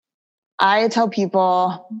I tell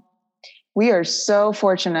people we are so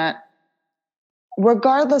fortunate,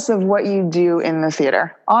 regardless of what you do in the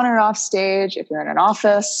theater, on or off stage, if you're in an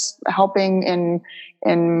office helping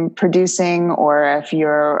in producing, or if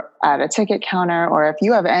you're at a ticket counter, or if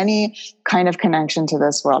you have any kind of connection to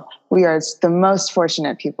this world, we are the most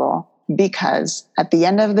fortunate people, because at the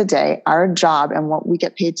end of the day, our job and what we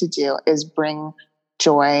get paid to do is bring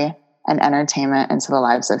joy and entertainment into the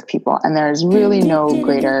lives of people. And there is really no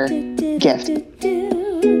greater gift.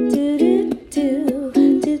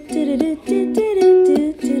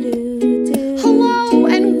 Hello,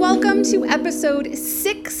 and welcome to episode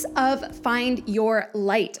 6 of Find Your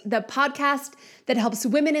Light, the podcast that helps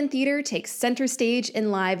women in theater take center stage in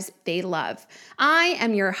lives they love. I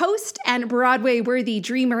am your host and Broadway-worthy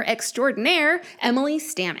dreamer extraordinaire, Emily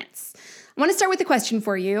Stamets. I want to start with a question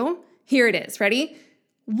for you. Here it is. Ready?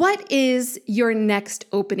 What is your next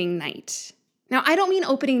opening night? Now, I don't mean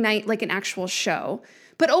opening night like an actual show,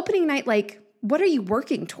 but opening night like, what are you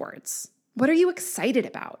working towards? What are you excited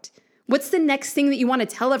about? What's the next thing that you want to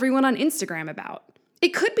tell everyone on Instagram about? It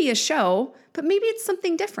could be a show, but maybe it's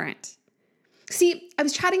something different. See, I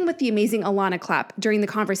was chatting with the amazing Alana Clapp during the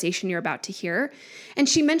conversation you're about to hear, and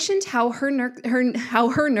she mentioned how her nerks,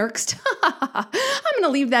 I'm going to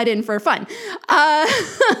leave that in for fun.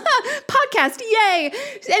 Podcast, yay!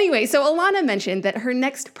 Anyway, so Alana mentioned that her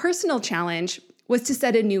next personal challenge was to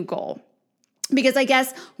set a new goal. Because I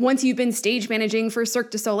guess once you've been stage managing for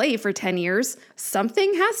Cirque du Soleil for 10 years,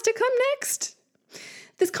 something has to come next.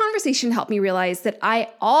 This conversation helped me realize that I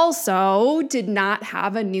also did not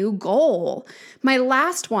have a new goal. My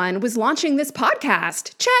last one was launching this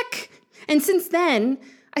podcast. Check. And since then,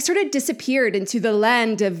 I sort of disappeared into the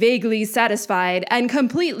land of vaguely satisfied and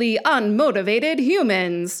completely unmotivated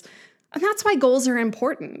humans. And that's why goals are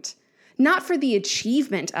important. Not for the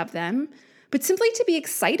achievement of them, but simply to be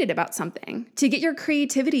excited about something, to get your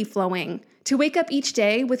creativity flowing, to wake up each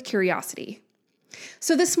day with curiosity.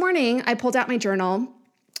 So this morning, I pulled out my journal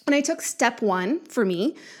and I took step 1 for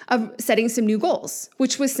me of setting some new goals,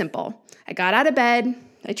 which was simple. I got out of bed,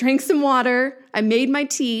 I drank some water, I made my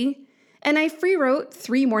tea, and I free wrote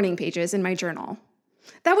 3 morning pages in my journal.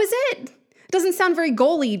 That was it. Doesn't sound very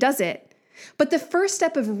goal-y, does it? But the first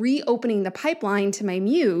step of reopening the pipeline to my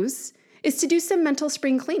muse is to do some mental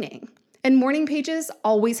spring cleaning. And morning pages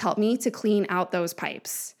always help me to clean out those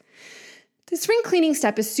pipes. The spring cleaning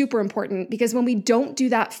step is super important because when we don't do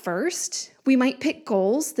that first, we might pick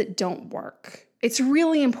goals that don't work. It's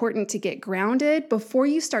really important to get grounded before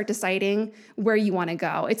you start deciding where you want to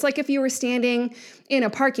go. It's like if you were standing in a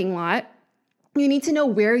parking lot, you need to know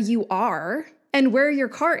where you are and where your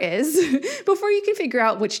car is before you can figure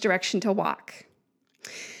out which direction to walk.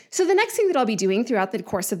 So the next thing that I'll be doing throughout the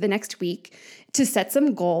course of the next week to set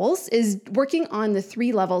some goals is working on the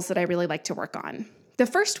 3 levels that I really like to work on. The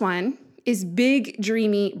first one is big,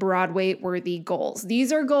 dreamy, Broadway-worthy goals.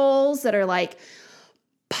 These are goals that are like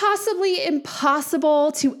possibly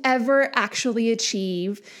impossible to ever actually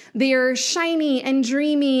achieve. They are shiny and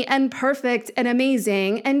dreamy and perfect and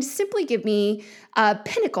amazing and simply give me a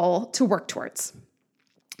pinnacle to work towards.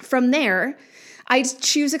 From there, I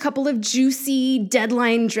choose a couple of juicy,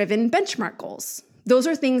 deadline-driven benchmark goals. Those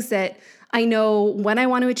are things that I know when I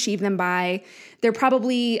want to achieve them by. They're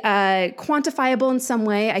probably quantifiable in some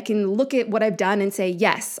way. I can look at what I've done and say,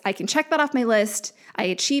 yes, I can check that off my list. I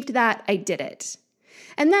achieved that. I did it.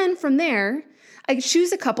 And then from there, I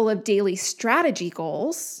choose a couple of daily strategy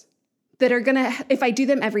goals that are going to, if I do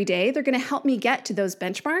them every day, they're going to help me get to those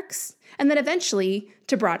benchmarks and then eventually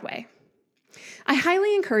to Broadway. I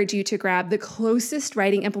highly encourage you to grab the closest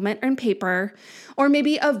writing implement on paper, or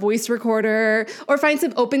maybe a voice recorder, or find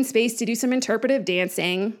some open space to do some interpretive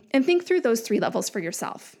dancing, and think through those 3 levels for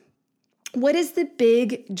yourself. What is the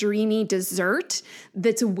big, dreamy dessert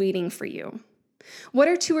that's waiting for you? What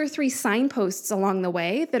are 2 or 3 signposts along the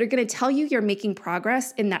way that are going to tell you you're making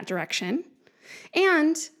progress in that direction?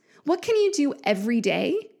 And what can you do every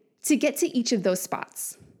day to get to each of those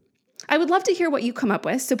spots? I would love to hear what you come up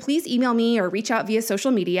with, so please email me or reach out via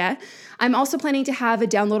social media. I'm also planning to have a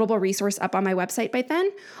downloadable resource up on my website by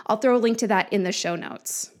then. I'll throw a link to that in the show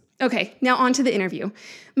notes. Okay, now on to the interview.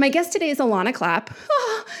 My guest today is Alana Clapp.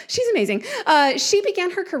 Oh, she's amazing. She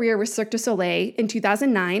began her career with Cirque du Soleil in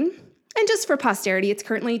 2009. And just for posterity, it's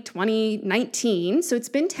currently 2019, so it's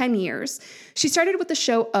been 10 years. She started with the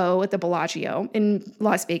show O at the Bellagio in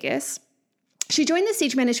Las Vegas. She joined the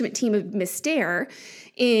stage management team of Mystère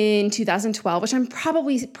in 2012, which I'm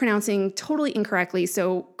probably pronouncing totally incorrectly.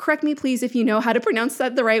 So correct me, please, if you know how to pronounce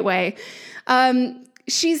that the right way.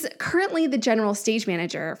 She's currently the general stage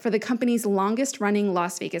manager for the company's longest running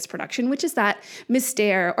Las Vegas production, which is that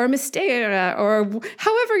Mystère or Mystera or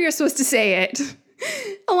however you're supposed to say it.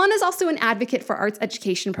 Alana is also an advocate for arts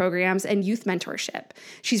education programs and youth mentorship.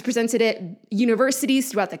 She's presented at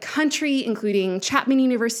universities throughout the country, including Chapman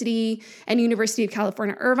University and University of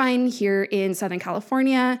California, Irvine here in Southern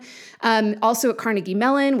California, also at Carnegie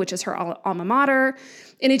Mellon, which is her alma mater.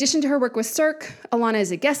 In addition to her work with Cirque, Alana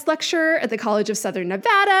is a guest lecturer at the College of Southern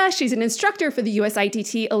Nevada. She's an instructor for the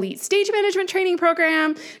USITT Elite Stage Management Training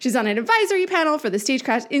Program. She's on an advisory panel for the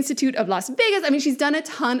Stagecraft Institute of Las Vegas. I mean, she's done a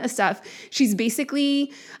ton of stuff. She's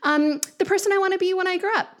basically the person I want to be when I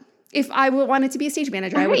grow up. If I wanted to be a stage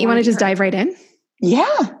manager, All right, you want to just dive right in? Yeah.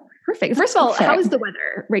 Perfect. First of all, how is the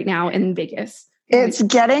weather right now in Vegas? It's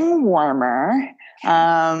getting warmer.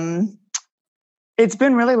 It's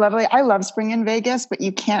been really lovely. I love spring in Vegas, but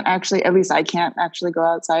you can't actually, at least I can't actually go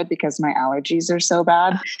outside because my allergies are so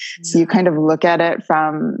bad. So you kind of look at it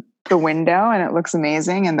from the window and it looks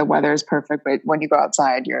amazing and the weather is perfect. But when you go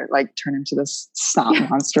outside, you're like turned into this snot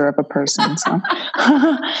monster of a person. So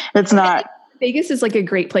it's not. Vegas is like a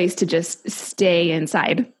great place to just stay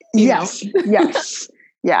inside. Yes. Yes.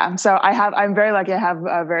 Yeah. So I'm very lucky. I have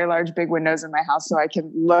very large, big windows in my house so I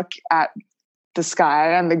can look at the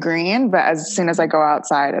sky and the green, but as soon as I go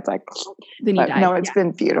outside, it's like, then you die. No, it's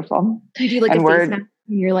been beautiful. You do like a face mask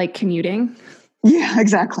when you're like commuting. Yeah,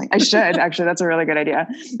 exactly. I should actually. That's a really good idea.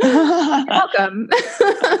 You're welcome.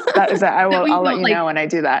 That is it. I'll let you know when I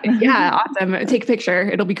do that. Yeah, awesome. Take a picture.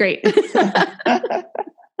 It'll be great. Okay,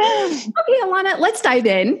 Alana, let's dive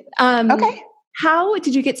in. Okay. How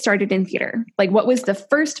did you get started in theater? Like, what was the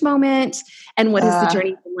first moment, and what has the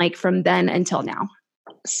journey been like from then until now?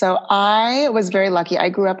 So I was very lucky. I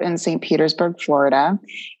grew up in St. Petersburg, Florida,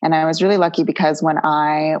 and I was really lucky because when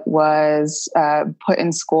I was put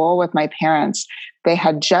in school with my parents, they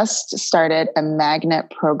had just started a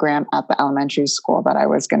magnet program at the elementary school that I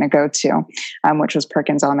was going to go to, which was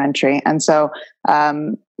Perkins Elementary. And so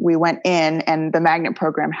we went in, and the magnet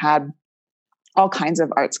program had all kinds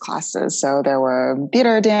of arts classes. So there were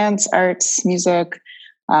theater, dance, arts, music,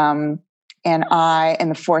 and in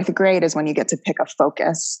the fourth grade is when you get to pick a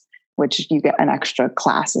focus, which you get an extra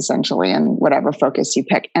class essentially in whatever focus you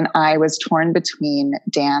pick. And I was torn between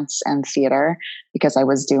dance and theater because I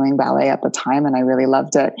was doing ballet at the time and I really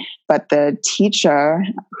loved it. But the teacher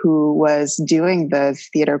who was doing the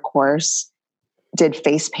theater course did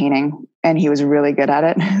face painting and he was really good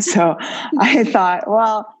at it. So I thought,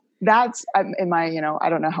 well, that's in my, I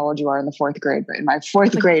don't know how old you are in the fourth grade, but in my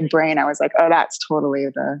fourth grade brain, I was like, oh, that's totally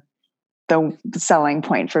the selling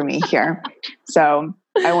point for me here. So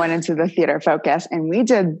I went into the theater focus and we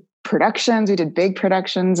did productions. We did big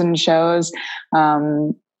productions and shows.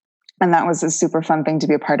 And that was a super fun thing to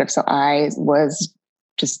be a part of. So I was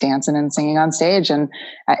just dancing and singing on stage. And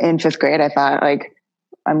in fifth grade, I thought like,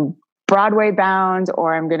 I'm Broadway bound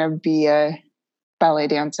or I'm going to be a ballet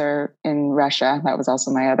dancer in Russia. That was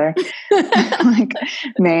also my other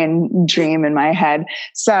main dream in my head.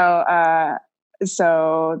 So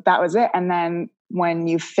that was it. And then when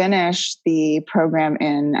you finish the program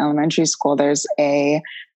in elementary school, there's a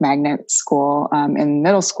magnet school in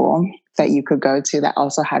middle school that you could go to that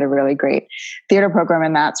also had a really great theater program.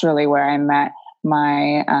 And that's really where I met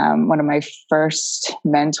my one of my first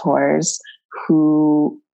mentors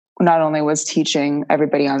who not only was teaching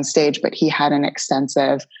everybody on stage, but he had an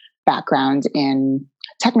extensive background in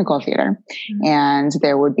technical theater. Mm-hmm. And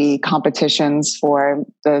there would be competitions for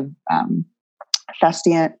the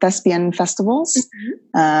thespian festivals,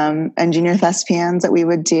 and junior thespians that we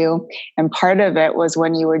would do. And part of it was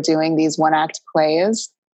when you were doing these one-act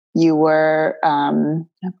plays, you were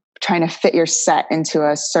trying to fit your set into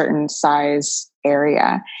a certain size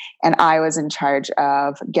area. And I was in charge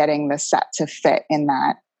of getting the set to fit in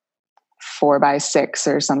that 4x6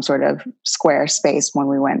 or some sort of square space when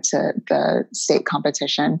we went to the state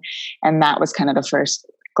competition. And that was kind of the first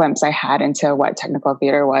glimpse I had into what technical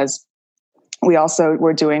theater was. We also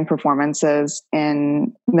were doing performances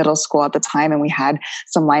in middle school at the time, and we had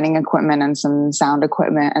some lighting equipment and some sound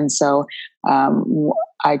equipment. And so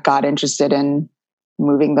I got interested in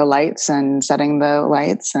moving the lights and setting the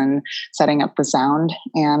lights and setting up the sound.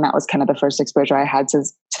 And that was kind of the first exposure I had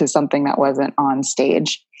to something that wasn't on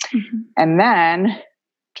stage. Mm-hmm. And then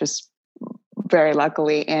just very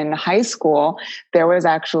luckily in high school, it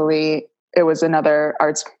was another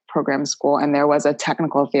arts program school, and there was a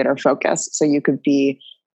technical theater focus. So you could be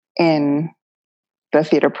in the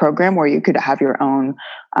theater program where you could have your own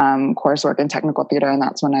coursework in technical theater. And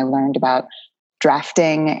that's when I learned about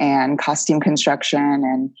drafting and costume construction.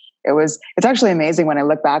 And it's actually amazing when I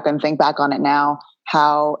look back and think back on it now,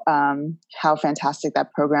 how fantastic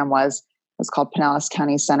that program was. It was called Pinellas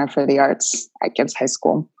County Center for the Arts at Gibbs High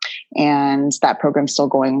School. And that program's still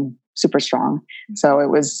going super strong.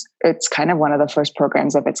 So it's kind of one of the first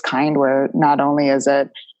programs of its kind where not only is it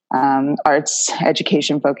arts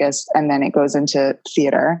education focused, and then it goes into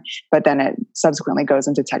theater, but then it subsequently goes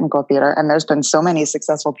into technical theater. And there's been so many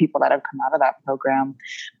successful people that have come out of that program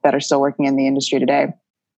that are still working in the industry today.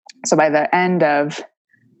 So by the end of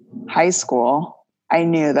high school, I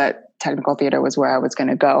knew that technical theater was where I was going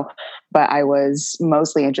to go, but I was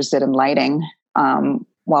mostly interested in lighting.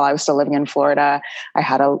 While I was still living in Florida, I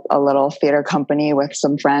had a little theater company with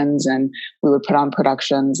some friends, and we would put on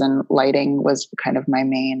productions, and lighting was kind of my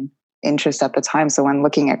main interest at the time. So when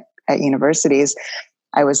looking at universities,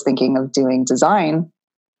 I was thinking of doing design,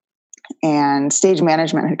 and stage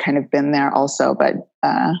management had kind of been there also, but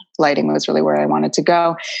lighting was really where I wanted to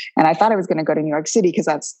go. And I thought I was going to go to New York City because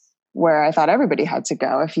that's where I thought everybody had to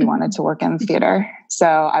go if you wanted to work in theater. So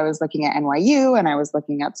I was looking at NYU, and I was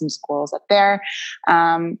looking at some schools up there.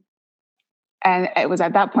 And it was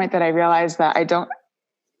at that point that I realized that I don't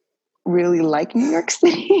really like New York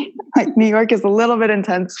City. Like, New York is a little bit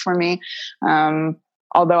intense for me.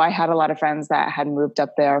 Although I had a lot of friends that had moved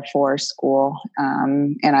up there for school,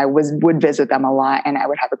 and I would visit them a lot, and I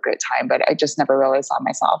would have a great time, but I just never really saw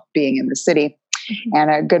myself being in the city. Mm-hmm. And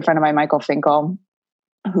a good friend of mine, Michael Finkel,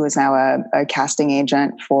 who is now a casting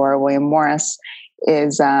agent for William Morris,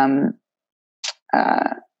 is at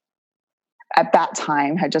that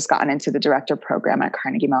time had just gotten into the director program at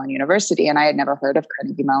Carnegie Mellon University, and I had never heard of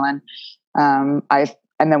Carnegie Mellon.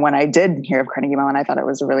 And then when I did hear of Carnegie Mellon, I thought it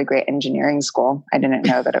was a really great engineering school. I didn't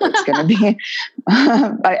know that it was going to be.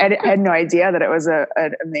 I had no idea that it was an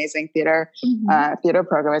amazing theater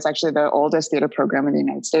program. It's actually the oldest theater program in the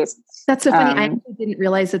United States. That's so funny. I actually didn't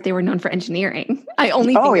realize that they were known for engineering.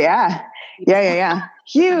 Yeah.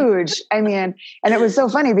 Huge. I mean, and it was so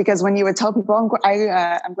funny because when you would tell people, I'm going to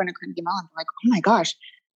Carnegie Mellon, I'm like, oh my gosh,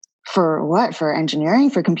 for what? For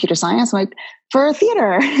engineering? For computer science? I'm like, for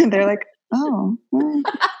theater. They're like, oh,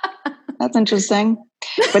 that's interesting.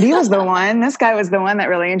 But this guy was the one that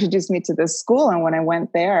really introduced me to this school. And when I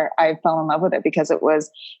went there, I fell in love with it because it was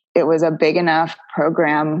a big enough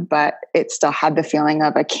program, but it still had the feeling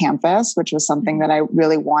of a campus, which was something that I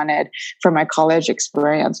really wanted for my college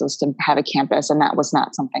experience, was to have a campus. And that was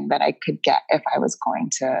not something that I could get if I was going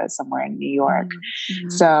to somewhere in New York.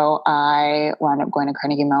 Mm-hmm. So I wound up going to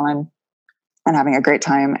Carnegie Mellon and having a great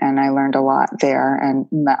time. And I learned a lot there and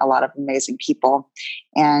met a lot of amazing people.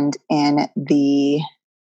 And in the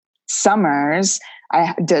summers,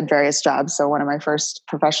 I did various jobs. So one of my first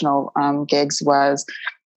professional gigs was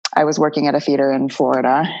I was working at a theater in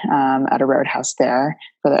Florida at a roadhouse there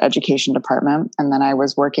for the education department. And then I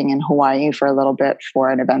was working in Hawaii for a little bit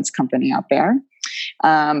for an events company out there.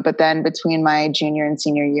 But then between my junior and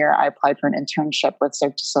senior year, I applied for an internship with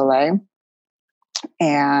Cirque du Soleil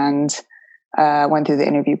and went through the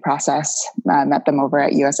interview process, met them over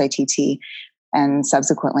at USITT, and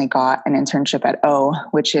subsequently got an internship at O,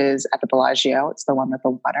 which is at the Bellagio. It's the one with the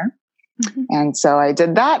water. Mm-hmm. And so I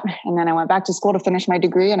did that. And then I went back to school to finish my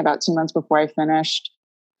degree. And about 2 months before I finished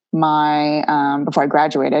before I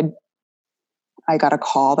graduated, I got a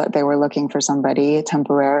call that they were looking for somebody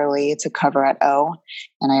temporarily to cover at O.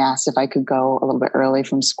 And I asked if I could go a little bit early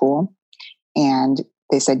from school. And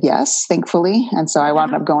they said yes, thankfully. And so I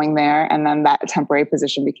wound up going there. And then that temporary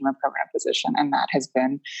position became a permanent position. And that has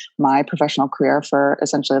been my professional career for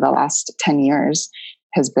essentially the last 10 years,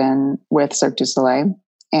 has been with Cirque du Soleil.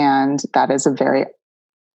 And that is a very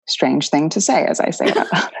strange thing to say as I say it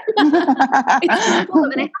out loud. It's cool.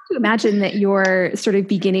 And I have to imagine that your sort of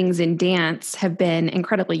beginnings in dance have been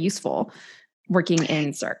incredibly useful working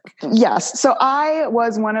in Cirque. Yes. So I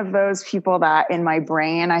was one of those people that in my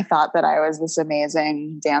brain, I thought that I was this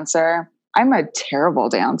amazing dancer. I'm a terrible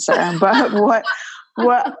dancer, but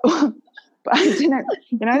but I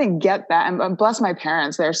didn't get that. And bless my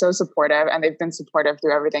parents. They're so supportive, and they've been supportive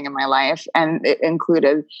through everything in my life. And it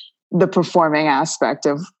included the performing aspect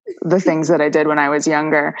of the things that I did when I was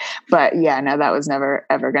younger. But yeah, no, that was never,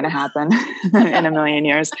 ever going to happen in a million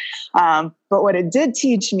years. But what it did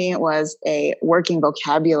teach me was a working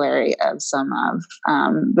vocabulary of some of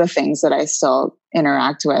the things that I still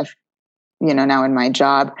interact with, now in my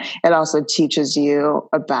job. It also teaches you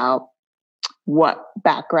about what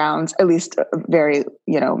backgrounds, at least very,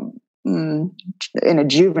 in a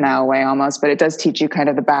juvenile way almost, but it does teach you kind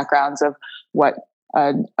of the backgrounds of what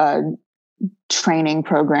a training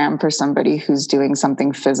program for somebody who's doing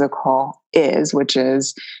something physical is, which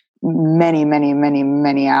is many, many, many,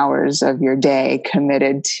 many hours of your day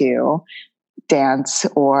committed to dance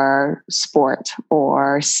or sport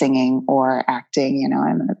or singing or acting,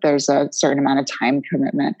 and there's a certain amount of time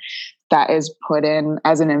commitment that is put in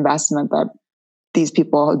as an investment that these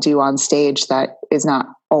people do on stage that is not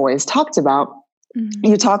always talked about. Mm-hmm.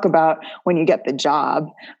 You talk about when you get the job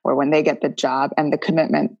or when they get the job and the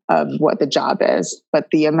commitment of what the job is, but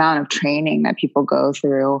the amount of training that people go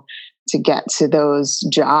through to get to those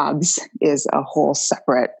jobs is a whole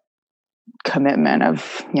separate commitment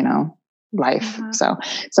of, life. Uh-huh.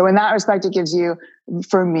 So in that respect, it gives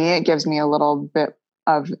me a little bit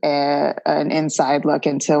of an inside look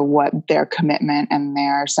into what their commitment and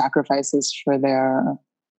their sacrifices for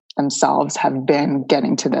themselves have been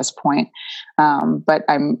getting to this point. But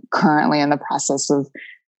I'm currently in the process of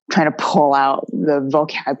trying to pull out the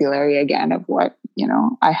vocabulary again of what,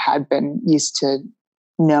 I had been used to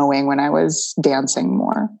knowing when I was dancing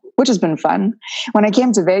more, which has been fun. When I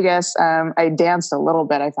came to Vegas, I danced a little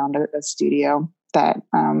bit. I found a studio that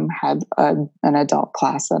had an adult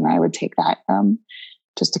class, and I would take that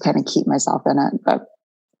just to kind of keep myself in it. But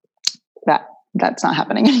that's not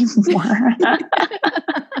happening anymore.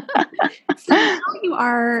 So now you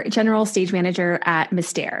are general stage manager at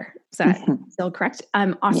Mystère. Is that still correct?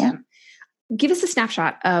 Awesome. Yeah. Give us a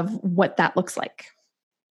snapshot of what that looks like.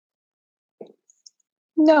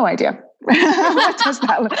 No idea. What does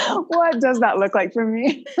that look like for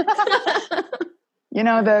me?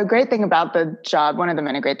 The great thing about the job, one of the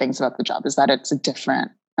many great things about the job is that it's a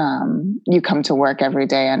different, you come to work every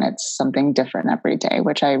day and it's something different every day,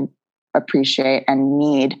 which I appreciate and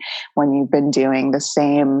need when you've been doing the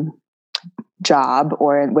same job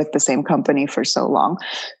or with the same company for so long.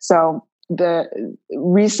 So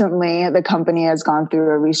recently the company has gone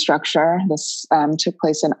through a restructure. This took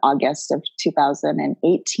place in August of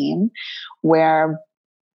 2018, where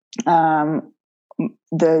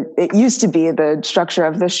it used to be the structure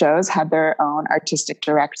of the shows had their own artistic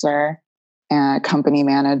director and company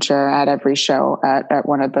manager at every show at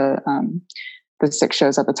one of the 6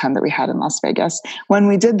 shows at the time that we had in Las Vegas. When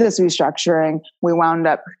we did this restructuring, we wound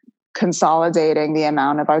up consolidating the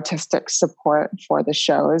amount of artistic support for the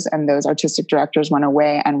shows, and those artistic directors went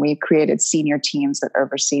away, and we created senior teams that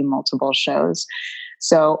oversee multiple shows.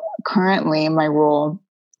 So currently my role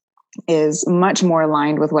is much more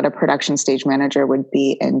aligned with what a production stage manager would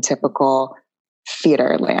be in typical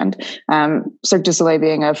theater land. Cirque du Soleil,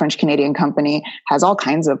 being a French Canadian company, has all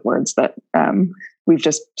kinds of words that we've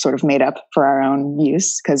just sort of made up for our own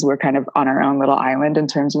use because we're kind of on our own little island in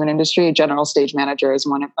terms of an industry. A general stage manager is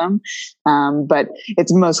one of them, but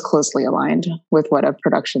it's most closely aligned with what a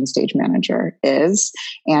production stage manager is.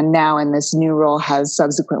 And now in this new role has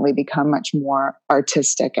subsequently become much more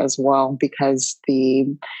artistic as well, because the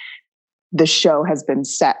show has been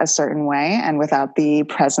set a certain way, and without the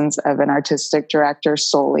presence of an artistic director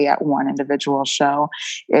solely at one individual show,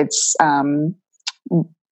 it's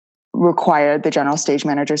required the general stage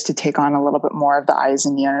managers to take on a little bit more of the eyes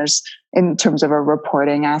and ears in terms of a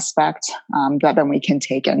reporting aspect that then we can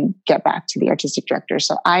take and get back to the artistic director.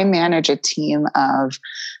 So I manage a team of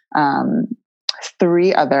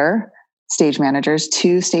 3 other stage managers,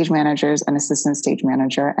 2 stage managers, an assistant stage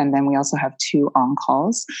manager. And then we also have 2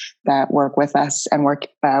 on-calls that work with us and work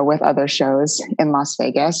with other shows in Las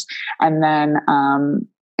Vegas. And then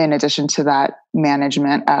in addition to that,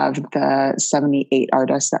 management of the 78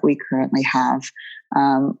 artists that we currently have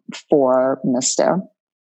for Mystère.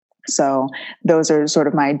 So those are sort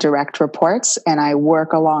of my direct reports, and I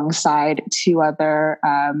work alongside 2 other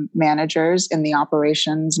managers in the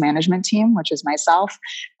operations management team, which is myself,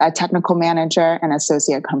 a technical manager, and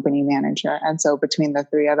associate company manager. And so between the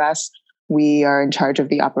 3 of us, we are in charge of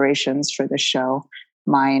the operations for the show.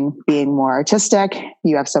 Mine being more artistic,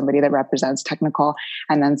 you have somebody that represents technical,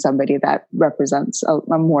 and then somebody that represents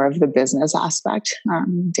a more of the business aspect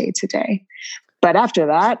day to day. But after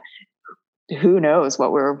that, who knows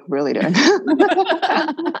what we're really doing? That's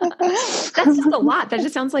just a lot. That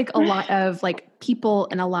just sounds like a lot of like people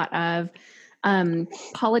and a lot of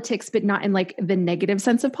politics, but not in like the negative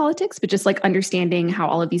sense of politics, but just like understanding how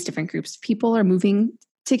all of these different groups of people are moving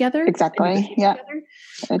together. Exactly. Yeah. Together.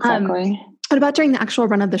 Exactly. What about during the actual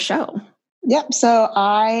run of the show? Yep. So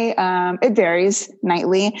it varies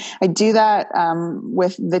nightly. I do that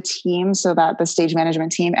with the team so that the stage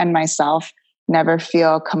management team and myself never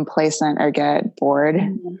feel complacent or get bored.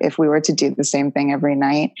 Mm-hmm. If we were to do the same thing every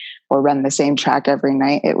night or run the same track every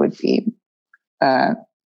night, it would be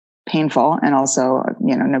painful. And also,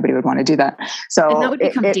 nobody would want to do that. So and that would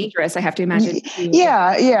become dangerous, I have to imagine.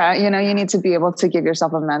 Yeah. You need to be able to give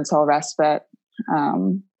yourself a mental respite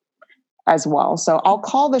as well. So I'll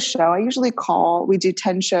call the show. We do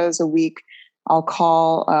 10 shows a week I'll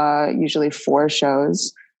call usually 4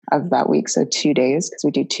 shows of that week. So 2 days, because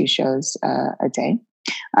we do 2 shows a day.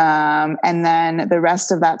 And then the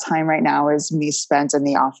rest of that time right now is me spent in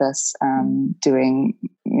the office doing,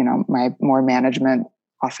 my more management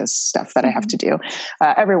office stuff that I have to do.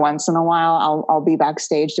 Every once in a while, I'll be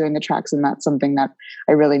backstage doing the tracks, and that's something that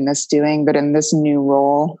I really miss doing. But in this new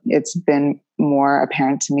role, it's been more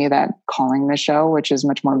apparent to me that calling the show, which is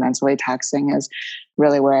much more mentally taxing, is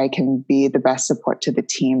really where I can be the best support to the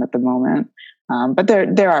team at the moment. But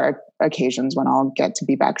there are occasions when I'll get to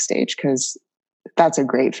be backstage, because that's a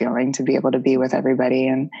great feeling to be able to be with everybody,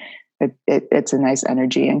 and it's a nice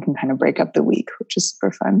energy and can kind of break up the week, which is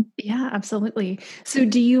super fun. Yeah, absolutely. So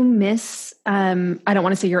do you miss, I don't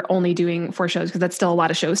want to say you're only doing 4 shows, because that's still a lot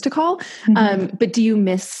of shows to call. But do you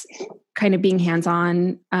miss kind of being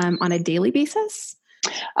hands-on on a daily basis?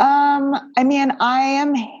 I mean, I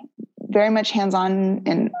am very much hands-on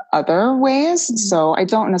in other ways. So I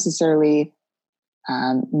don't necessarily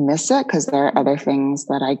miss it, because there are other things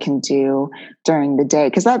that I can do during the day,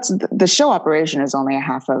 because that's the show operation is only a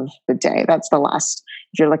half of the day. That's the last,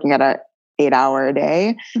 if you're looking at a 8-hour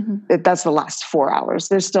day, that's the last 4 hours.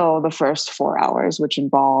 There's still the first 4 hours, which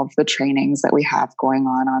involve the trainings that we have going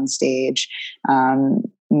on stage,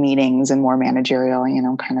 meetings and more managerial,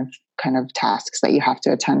 kind of tasks that you have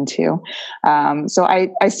to attend to. So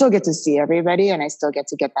I still get to see everybody, and I still get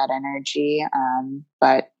to get that energy.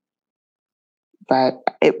 But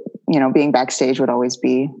it, being backstage would always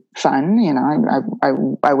be fun.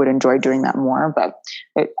 I would enjoy doing that more, but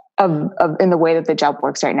in the way that the job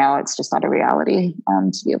works right now, it's just not a reality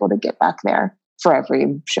to be able to get back there for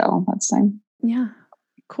every show, let's say. Yeah.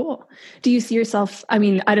 Cool. Do you see yourself,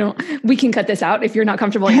 we can cut this out if you're not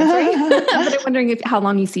comfortable answering, but I'm wondering how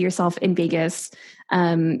long you see yourself in Vegas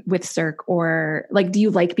with Cirque, or do you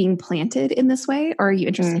like being planted in this way? Or are you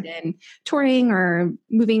interested in touring or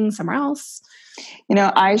moving somewhere else?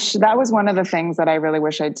 That was one of the things that I really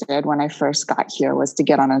wish I did when I first got here, was to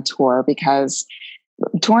get on a tour, because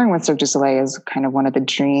touring with Cirque du Soleil is kind of one of the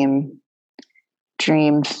dream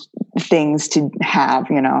things to have,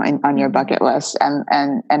 on your bucket list.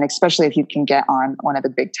 And especially if you can get on one of the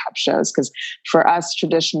big top shows, because for us,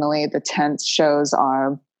 traditionally, the tent shows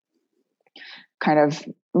are kind of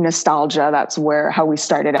nostalgia. That's how we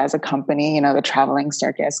started as a company, the traveling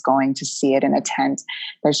circus, going to see it in a tent.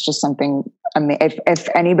 There's just something, if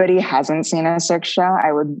anybody hasn't seen a Cirque show,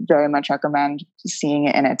 I would very much recommend seeing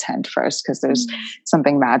it in a tent first, because there's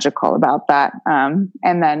something magical about that.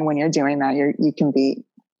 And then when you're doing that, you can be,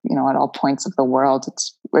 at all points of the world.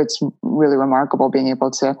 It's really remarkable being able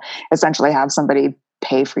to essentially have somebody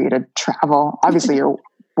pay for you to travel. Obviously you're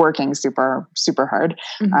working super, super hard.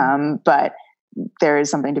 But there is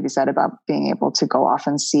something to be said about being able to go off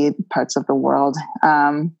and see parts of the world.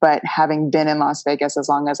 But having been in Las Vegas as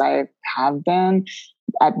long as I have been,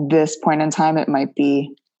 at this point in time, it might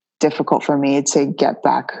be difficult for me to get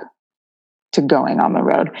back to going on the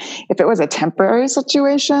road. If it was a temporary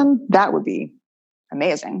situation, that would be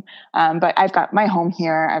amazing. But I've got my home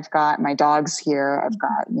here. I've got my dogs here. I've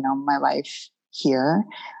got, my life here.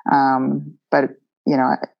 But,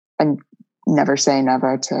 I never say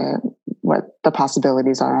never to what the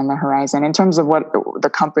possibilities are on the horizon in terms of what the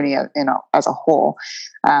company, as a whole.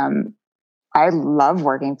 I love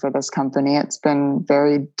working for this company. It's been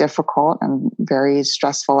very difficult and very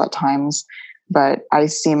stressful at times, but I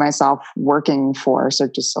see myself working for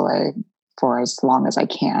Cirque du Soleil for as long as I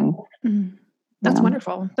can. That's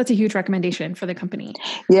wonderful. That's a huge recommendation for the company.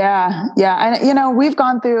 Yeah. And,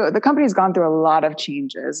 the company's gone through a lot of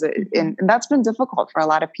changes, and that's been difficult for a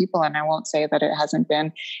lot of people. And I won't say that it hasn't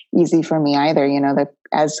been easy for me either. That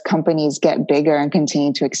as companies get bigger and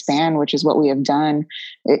continue to expand, which is what we have done,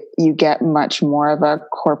 you get much more of a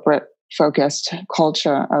corporate focused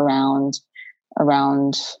culture around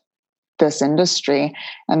this industry.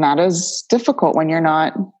 And that is difficult when you're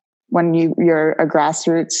a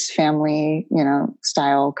grassroots family,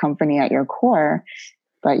 style company at your core,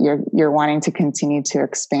 but you're wanting to continue to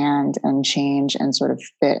expand and change and sort of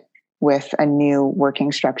fit with a new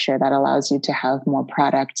working structure that allows you to have more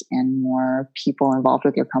product and more people involved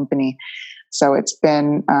with your company. So it's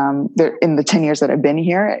been, in the 10 years that I've been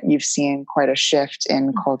here, you've seen quite a shift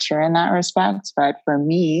in culture in that respect. But for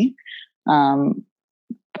me,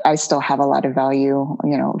 I still have a lot of value,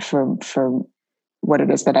 for what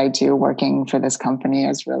it is that I do. Working for this company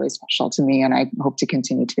is really special to me, and I hope to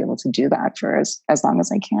continue to be able to do that for as long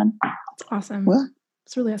as I can. That's awesome. Well,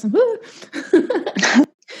 it's really awesome.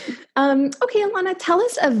 Okay, Alana, tell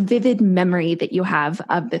us a vivid memory that you have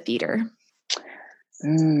of the theater.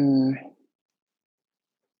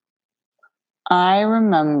 I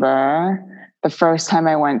remember the first time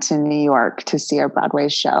I went to New York to see a Broadway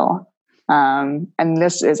show. And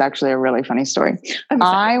this is actually a really funny story.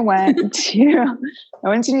 I went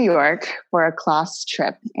to New York for a class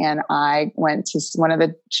trip, and I went to one of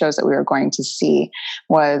the shows that we were going to see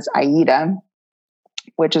was Aida,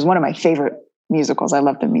 which is one of my favorite musicals. I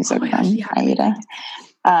love the music from Aida.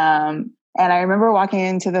 And I remember walking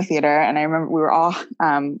into the theater, and I remember we were all,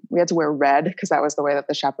 we had to wear red because that was the way that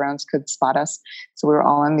the chaperones could spot us. So we were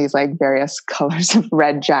all in these like various colors of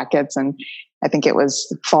red jackets, and I think it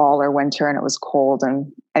was fall or winter and it was cold. And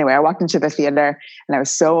anyway, I walked into the theater and I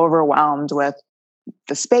was so overwhelmed with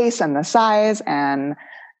the space and the size and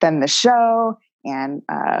then the show. And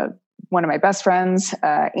one of my best friends,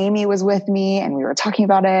 Amy, was with me, and we were talking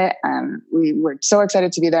about it, and we were so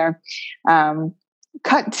excited to be there.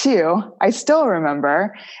 Cut to, I still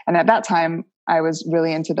remember, and at that time I was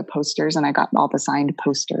really into the posters, and I got all the signed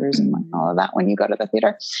posters and all of that when you go to the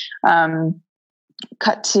theater.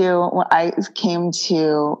 Cut to when I came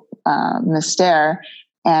to Mystere,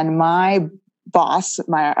 and my boss,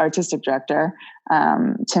 my artistic director,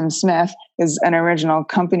 Tim Smith, is an original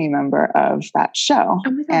company member of that show.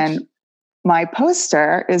 Oh my gosh. And my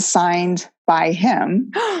poster is signed by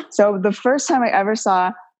him. So the first time I ever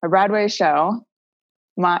saw a Broadway show,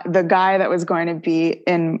 the guy that was going to be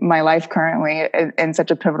in my life currently in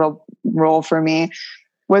such a pivotal role for me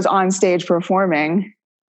was on stage performing,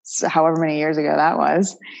 however many years ago that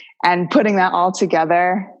was, and putting that all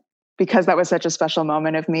together, because that was such a special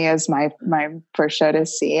moment of me as my first show to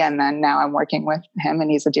see. And then now I'm working with him,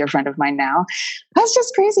 and he's a dear friend of mine now. That's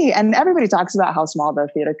just crazy. And everybody talks about how small the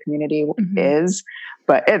theater community is,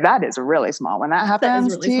 but that is really small. When that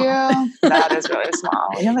happens to you, that is really small.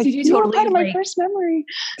 You're like, you were part of my first memory.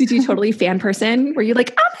 Did you totally fan person? Were you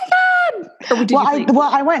like, oh my God? Or did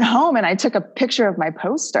I went home and I took a picture of my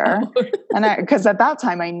poster, and because at that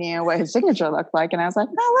time I knew what his signature looked like, and I was like,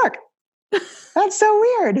 oh, look. That's so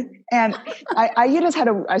weird. And I just had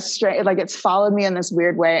a straight, like, it's followed me in this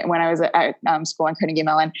weird way. When I was at school in Carnegie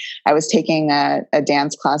Mellon, I was taking a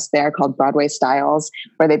dance class there called Broadway Styles,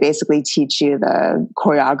 where they basically teach you the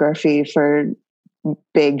choreography for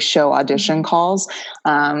big show audition calls.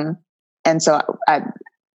 And so at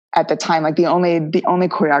the time, like the only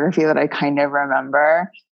choreography that I kind of remember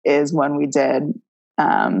is when we did,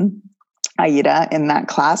 Aida in that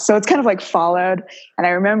class. So it's kind of like followed. And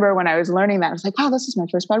I remember when I was learning that, I was like, wow, this is my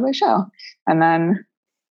first Broadway show. And then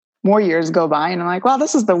more years go by, and I'm like, wow,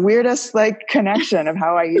 this is the weirdest like connection of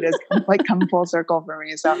how Aida's like come full circle for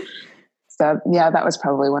me. So yeah, that was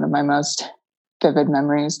probably one of my most vivid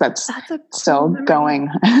memories. That's still going.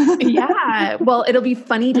 Yeah. Well, it'll be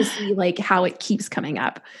funny to see like how it keeps coming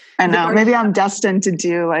up. I know. Maybe I'm destined to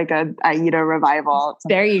do like a Aida revival.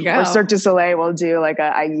 There you go. Or Cirque du Soleil will do like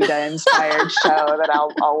a Aida inspired show that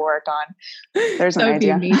I'll work on. There's an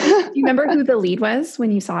idea. Do you remember who the lead was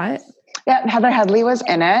when you saw it? Yeah, Heather Headley was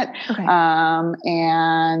in it. Okay.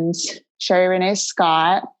 And Sherry Renee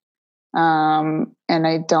Scott. And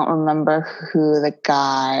I don't remember who the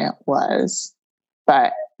guy was.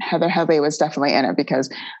 But Heather Headley was definitely in it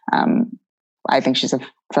because I think she's a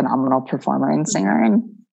phenomenal performer and singer. And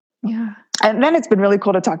then it's been really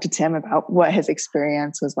cool to talk to Tim about what his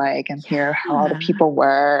experience was like and hear how all the people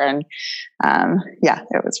were. And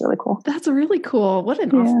it was really cool. That's really cool. What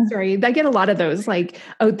an awesome story. I get a lot of those like,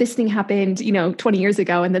 oh, this thing happened, 20 years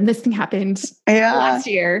ago. And then this thing happened last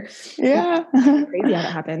year. Yeah. Crazy how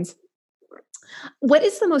that happens. What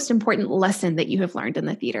is the most important lesson that you have learned in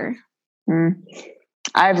the theater?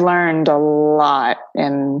 I've learned a lot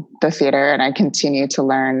in the theater, and I continue to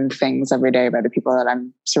learn things every day by the people that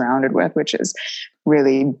I'm surrounded with, which is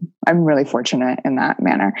I'm really fortunate in that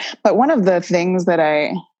manner. But one of the things that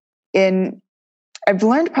I've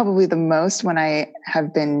learned probably the most when I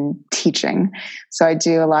have been teaching. So I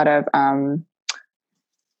do a lot of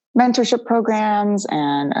mentorship programs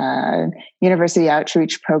and university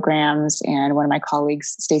outreach programs. And one of my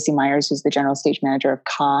colleagues, Stacey Myers, who's the general stage manager of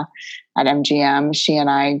KA at MGM, she and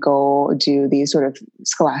I go do these sort of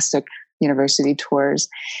scholastic university tours.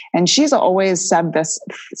 And she's always said this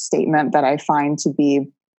statement that I find to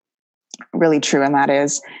be really true. And that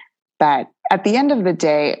is that at the end of the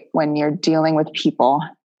day, when you're dealing with people,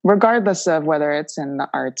 regardless of whether it's in the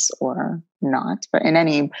arts or not, but in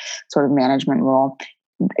any sort of management role,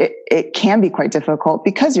 it can be quite difficult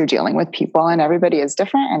because you're dealing with people and everybody is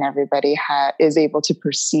different and everybody is able to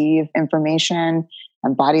perceive information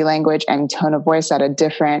and body language and tone of voice at a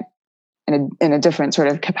different in a different sort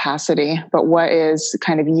of capacity. But what is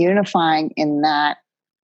kind of unifying in that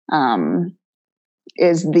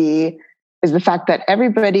is the fact that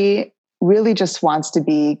everybody really just wants to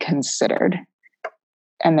be considered.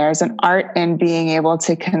 And there's an art in being able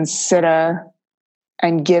to consider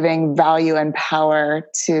and giving value and power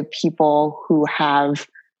to people who have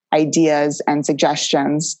ideas and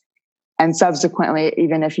suggestions. And subsequently,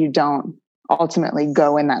 even if you don't ultimately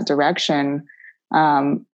go in that direction,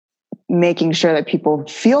 making sure that people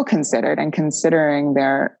feel considered and considering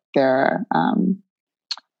their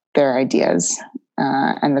ideas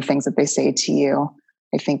and the things that they say to you,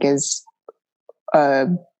 I think is a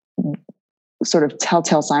sort of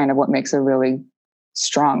telltale sign of what makes a really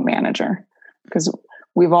strong manager. Because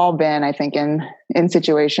we've all been, I think, in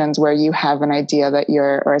situations where you have an idea that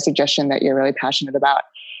or a suggestion that you're really passionate about,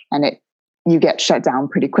 and you get shut down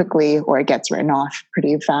pretty quickly, or it gets written off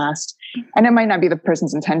pretty fast. And it might not be the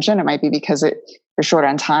person's intention. It might be because you're short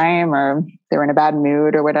on time, or they're in a bad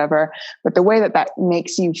mood or whatever. But the way that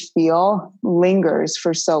makes you feel lingers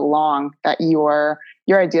for so long, that your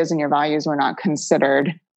ideas and your values were not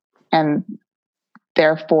considered. And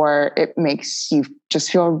therefore it makes you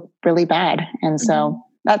just feel really bad. And so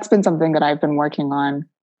that's been something that I've been working on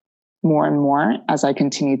more and more as I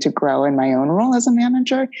continue to grow in my own role as a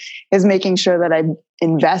manager, is making sure that I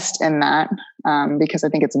invest in that, because I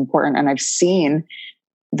think it's important. And I've seen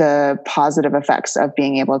the positive effects of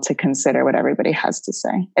being able to consider what everybody has to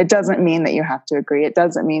say. It doesn't mean that you have to agree. It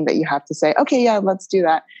doesn't mean that you have to say, okay, yeah, let's do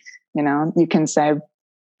that. You can say,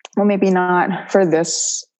 well, maybe not for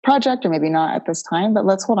this project, or maybe not at this time, but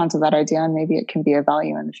let's hold on to that idea, and maybe it can be of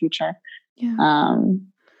value in the future. Yeah.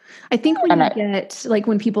 I think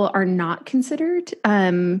when people are not considered,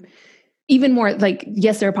 even more like,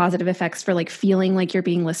 yes, there are positive effects for like feeling like you're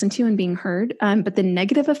being listened to and being heard. But the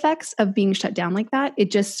negative effects of being shut down like that,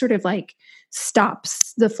 it just sort of like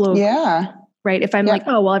stops the flow. Yeah. Right. If I'm like,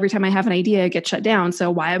 oh, well, every time I have an idea, it gets shut down.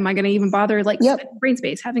 So why am I going to even bother brain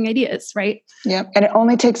space having ideas? Right. Yep. And it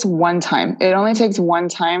only takes one time. It only takes one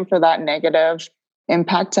time for that negative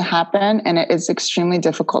impact to happen. And it is extremely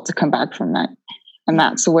difficult to come back from that. And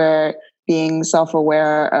that's where being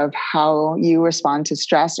self-aware of how you respond to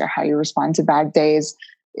stress or how you respond to bad days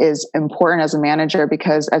is important as a manager,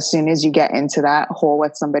 because as soon as you get into that hole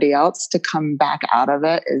with somebody else, to come back out of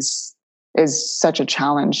it is such a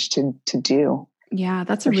challenge to do. Yeah,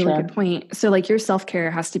 that's a really good point. So like your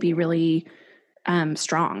self-care has to be really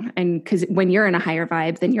strong. And because when you're in a higher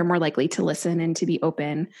vibe, then you're more likely to listen and to be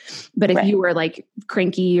open. But if you were like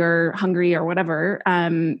cranky or hungry or whatever,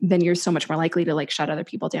 then you're so much more likely to like shut other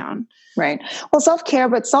people down. Right. Well, self-care,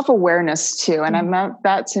 but self-awareness too. And I meant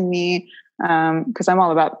that to me, because I'm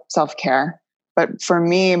all about self-care. But for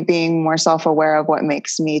me, being more self-aware of what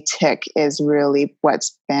makes me tick is really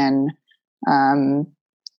what's been the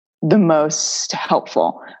most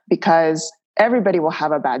helpful, because everybody will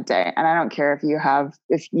have a bad day. And I don't care if you have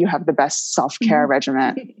the best self-care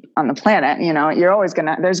regimen on the planet,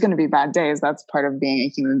 there's going to be bad days. That's part of being a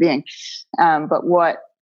human being. But what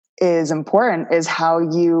is important is how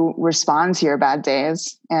you respond to your bad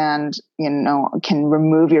days, and, can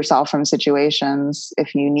remove yourself from situations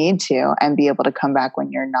if you need to, and be able to come back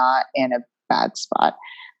when you're not in a bad spot.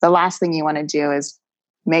 The last thing you want to do is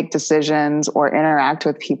make decisions or interact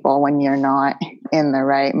with people when you're not in the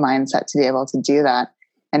right mindset to be able to do that.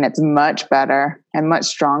 And it's much better and much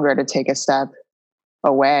stronger to take a step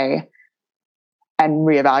away and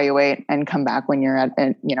reevaluate and come back when you're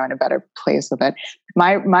in a better place with it.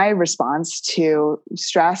 My response to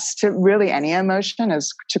stress, to really any emotion,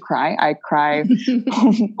 is to cry. I cry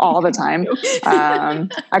all the time.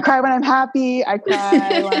 I cry when I'm happy. I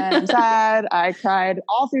cry when I'm sad. I cried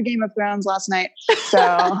all through Game of Thrones last night.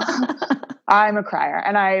 So I'm a crier,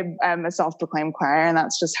 and I am a self-proclaimed crier, and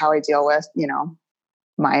that's just how I deal with,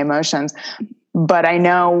 my emotions. But I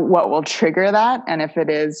know what will trigger that. And if it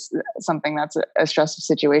is something that's a stressful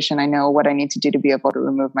situation, I know what I need to do to be able to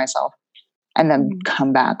remove myself and then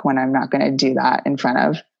come back when I'm not going to do that in front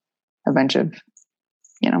of a bunch of,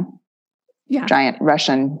 giant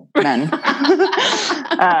Russian men.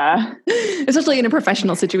 Especially in a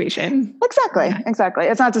professional situation. Exactly.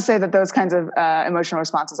 It's not to say that those kinds of emotional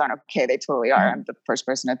responses aren't okay. They totally are. I'm the first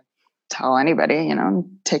person to tell anybody,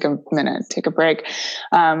 take a minute, take a break.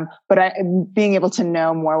 But being able to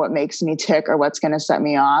know more what makes me tick or what's going to set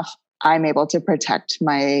me off, I'm able to protect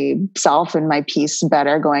myself and my peace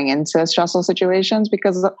better going into stressful situations,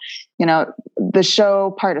 because, the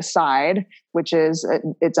show part aside, which is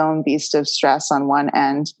its own beast of stress on one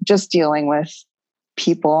end, just dealing with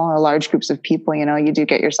people or large groups of people, you do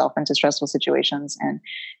get yourself into stressful situations, and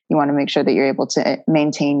you want to make sure that you're able to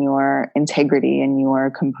maintain your integrity and your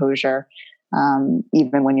composure,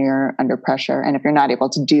 even when you're under pressure. And if you're not able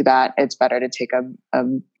to do that, it's better to take a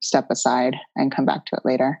step aside and come back to it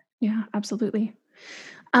later. Yeah, absolutely.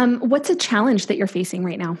 What's a challenge that you're facing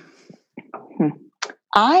right now?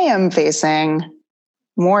 I am facing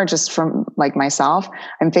more just from like myself.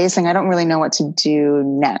 I don't really know what to do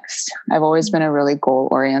next. I've always been a really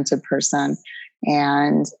goal-oriented person,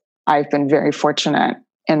 and I've been very fortunate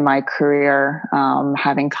in my career,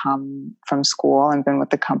 having come from school and been with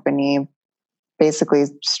the company basically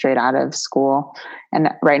straight out of school. And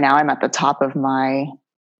right now I'm at the top of my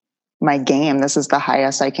game. This is the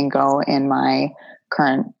highest I can go in my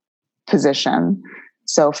current position.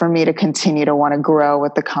 So for me to continue to want to grow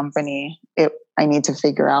with the company, I need to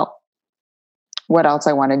figure out what else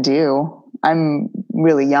I want to do. I'm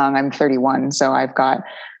really young. I'm 31. So I've got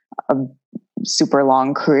a super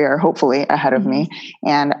long career, hopefully, ahead of me.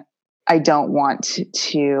 And I don't want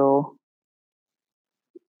to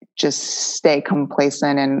just stay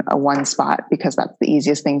complacent in a one spot, because that's the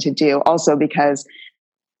easiest thing to do. Also because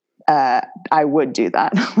I would do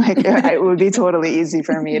that. Like it would be totally easy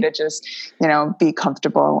for me to just, be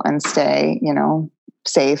comfortable and stay,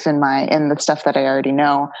 safe in the stuff that I already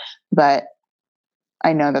know. But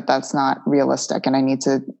I know that that's not realistic, and I need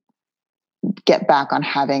to get back on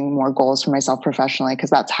having more goals for myself professionally, because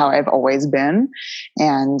that's how I've always been.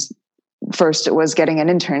 And first it was getting an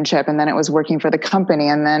internship, and then it was working for the company,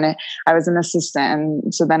 and then I was an assistant.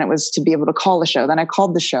 And so then it was to be able to call the show. Then I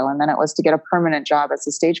called the show, and then it was to get a permanent job as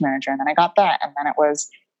a stage manager. And then I got that. And then it was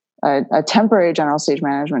a temporary general stage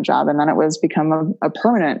management job. And then it was become a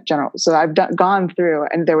permanent general. So I've gone through,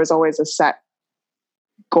 and there was always a set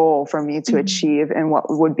goal for me to achieve and what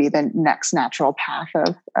would be the next natural path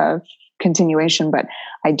of continuation. But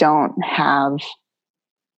I don't have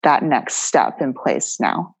that next step in place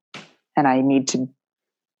now. And I need to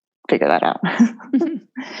figure that out.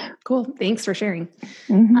 Cool. Thanks for sharing.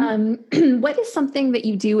 What is something that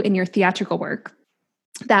you do in your theatrical work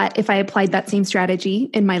that if I applied that same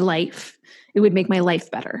strategy in my life, it would make my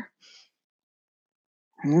life better?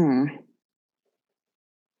 Your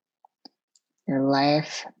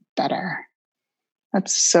life better.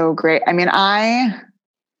 That's so great. I mean, I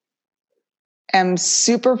am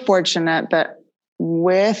super fortunate that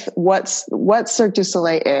with what Cirque du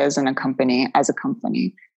Soleil is as a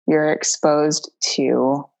company, you're exposed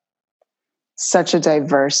to such a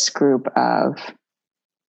diverse group of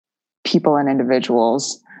people and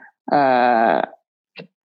individuals that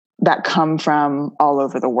come from all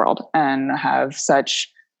over the world and have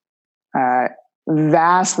such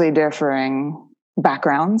vastly differing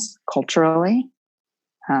backgrounds culturally,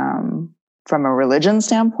 from a religion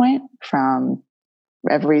standpoint, from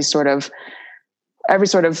every sort of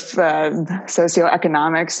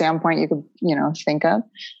socioeconomic standpoint you could, think of,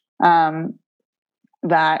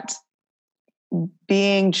 that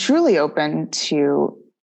being truly open to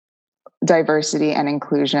diversity and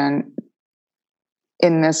inclusion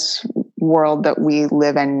in this world that we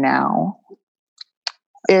live in now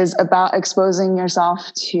is about exposing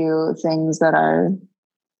yourself to things that are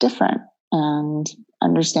different, and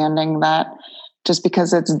understanding that just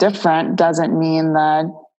because it's different doesn't mean that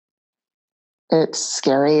it's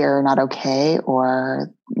scary or not okay, or,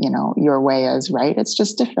 your way is right. It's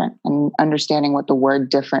just different. And understanding what the word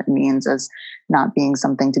different means as not being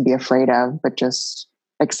something to be afraid of, but just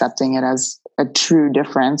accepting it as a true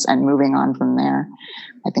difference and moving on from there,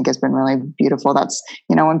 I think has been really beautiful. That's,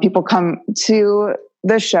 when people come to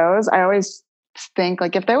the shows, I always think,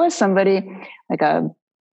 like, if there was somebody like a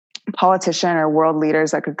politician or world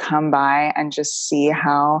leaders that could come by and just see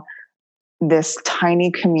how this tiny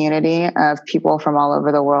community of people from all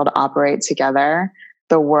over the world operate together,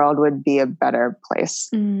 the world would be a better place.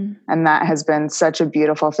 And that has been such a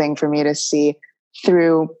beautiful thing for me to see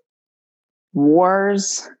through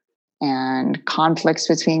wars and conflicts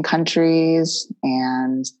between countries,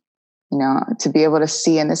 and, to be able to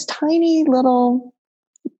see in this tiny little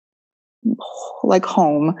like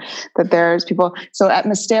home that there's people. So at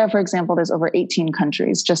Mystere, for example, there's over 18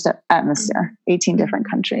 countries just at Mystere, 18 different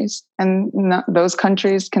countries. And those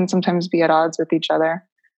countries can sometimes be at odds with each other,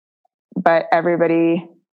 but everybody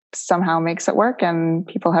somehow makes it work, and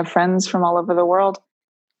people have friends from all over the world.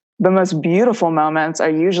 The most beautiful moments are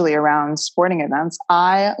usually around sporting events.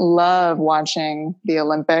 I love watching the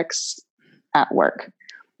Olympics at work.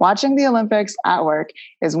 Watching the Olympics at work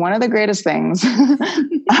is one of the greatest things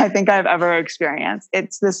I think I've ever experienced.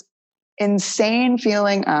 It's this insane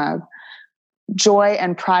feeling of joy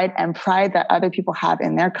and pride that other people have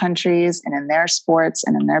in their countries and in their sports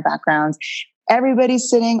and in their backgrounds. Everybody's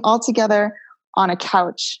sitting all together on a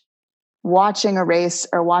couch, watching a race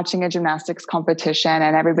or watching a gymnastics competition,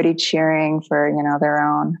 and everybody cheering for, their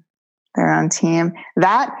own their own team.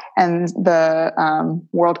 That and the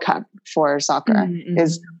World Cup for soccer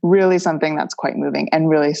is really something that's quite moving and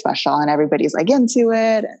really special. And everybody's like into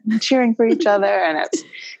it and cheering for each other. And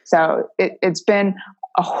it's been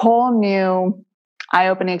a whole new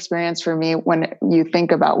eye-opening experience for me when you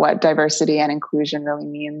think about what diversity and inclusion really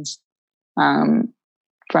means from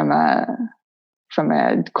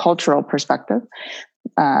a cultural perspective.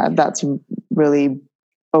 That's really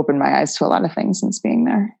opened my eyes to a lot of things since being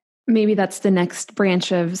there. Maybe that's the next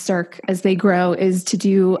branch of Cirque as they grow, is to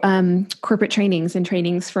do corporate trainings and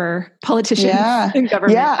trainings for politicians and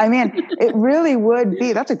government. Yeah, I mean, it really would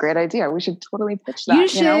be. That's a great idea. We should totally pitch that. You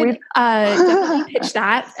should definitely pitch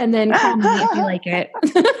that and then call me if you like it.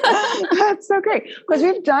 That's so great. Because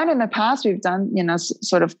we've done in the past,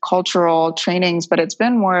 sort of cultural trainings, but it's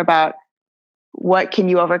been more about what can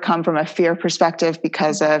you overcome from a fear perspective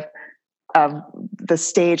because of the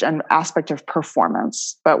stage and aspect of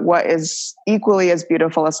performance. But what is equally as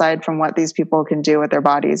beautiful, aside from what these people can do with their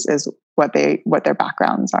bodies, is what their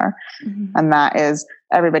backgrounds are. Mm-hmm. And that is,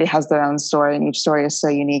 everybody has their own story, and each story is so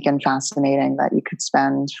unique and fascinating that you could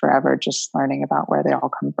spend forever just learning about where they all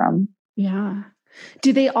come from. Yeah.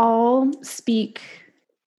 Do they all speak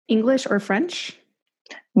English or French?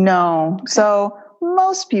 No. Okay. So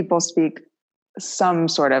most people speak some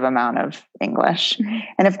sort of amount of English. Mm-hmm.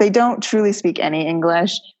 And if they don't truly speak any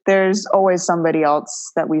English, there's always somebody else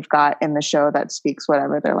that we've got in the show that speaks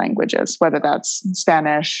whatever their language is, whether that's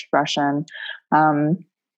Spanish, Russian.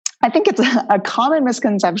 I think it's a common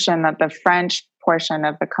misconception that the French portion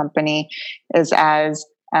of the company is as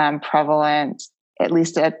prevalent, at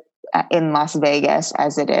least in Las Vegas,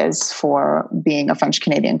 as it is for being a French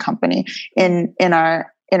Canadian company. In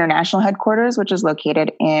our international headquarters, which is located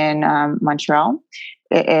in Montreal,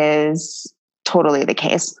 it is totally the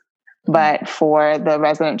case. But for the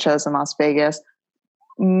resident shows in Las Vegas,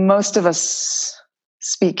 most of us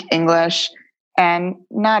speak English, and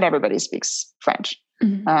not everybody speaks French.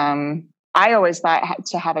 Mm-hmm. I always thought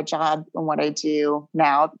to have a job in what I do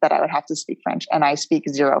now that I would have to speak French, and I speak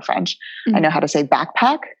zero French. Mm-hmm. I know how to say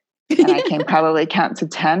backpack, and I can probably count to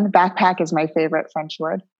 10. Backpack is my favorite French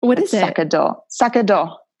word. What is it? Sac à dos. Sac à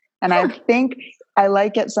dos. And I think I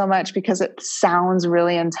like it so much because it sounds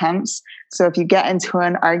really intense. So if you get into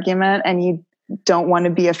an argument and you don't want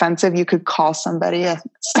to be offensive, you could call somebody a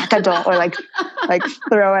sac à dos or like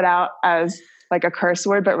throw it out as like a curse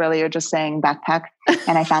word, but really you're just saying backpack.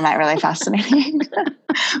 And I found that really fascinating.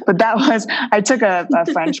 But I took a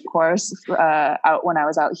French course out when I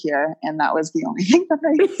was out here, and that was the only thing that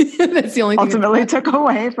that's the only thing ultimately took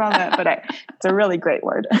away from it. But it's a really great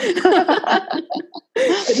word.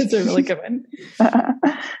 It is a really good one.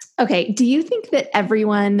 Okay. Do you think that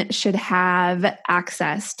everyone should have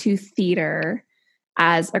access to theater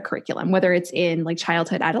as a curriculum, whether it's in like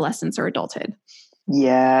childhood, adolescence, or adulthood?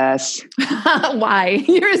 Yes. Why?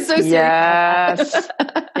 You're so serious. Yes.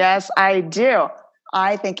 Yes, I do.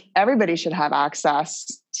 I think everybody should have access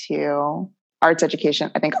to arts education.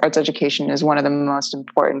 I think arts education is one of the most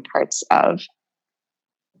important parts of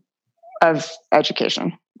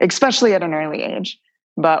education, especially at an early age.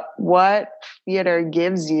 But what theater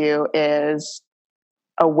gives you is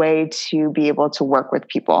a way to be able to work with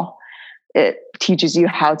people. It teaches you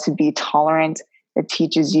how to be tolerant. It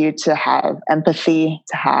teaches you to have empathy,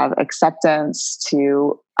 to have acceptance,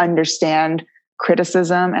 to understand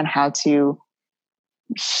criticism and how to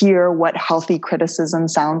hear what healthy criticism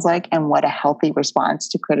sounds like and what a healthy response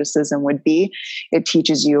to criticism would be. It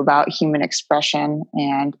teaches you about human expression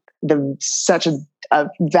and such a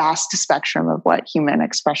vast spectrum of what human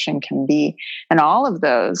expression can be. And all of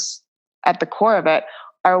those at the core of it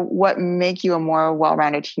are what make you a more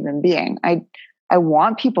well-rounded human being. I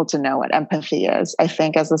want people to know what empathy is. I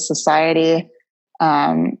think as a society,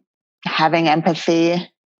 having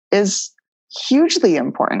empathy is hugely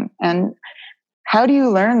important. And how do you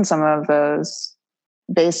learn some of those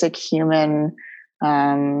basic human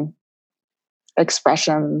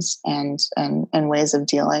expressions and ways of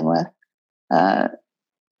dealing with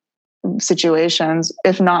situations,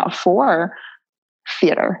 if not for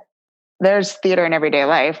theater? There's theater in everyday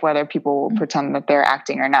life, whether people will pretend that they're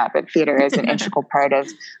acting or not, but theater is an integral part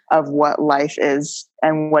of what life is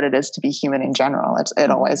and what it is to be human in general.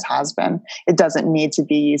 It always has been. It doesn't need to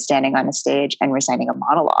be you standing on a stage and reciting a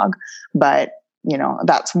monologue, but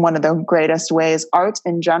that's one of the greatest ways. Art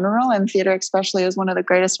in general and theater especially is one of the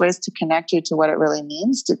greatest ways to connect you to what it really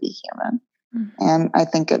means to be human. Mm-hmm. And I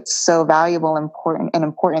think it's so valuable,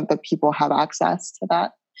 important that people have access to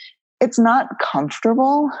that. It's not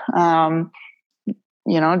comfortable.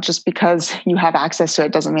 Just because you have access to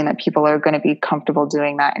it doesn't mean that people are going to be comfortable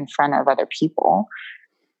doing that in front of other people.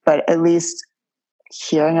 but at least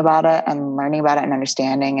hearing about it and learning about it and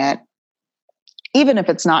understanding it, even if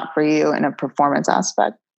it's not for you in a performance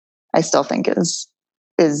aspect, I still think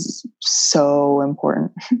is so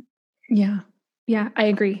important. Yeah. Yeah, I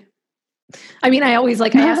agree. I mean, I always I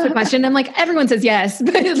ask the question, I'm like, everyone says yes,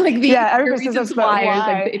 but it's like the reasons why is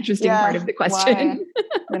like the interesting part of the question.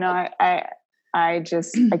 I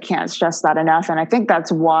can't stress that enough. And I think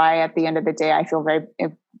that's why at the end of the day, I feel very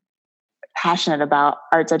passionate about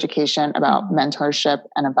arts education, about mentorship,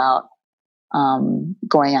 and about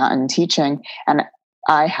going out and teaching. And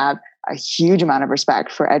I have a huge amount of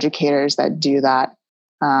respect for educators that do that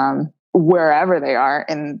wherever they are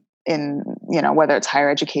in whether it's higher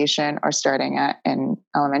education or starting in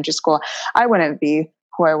elementary school. I wouldn't be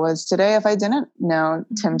who I was today if I didn't know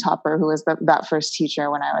Tim Topper, who was that first teacher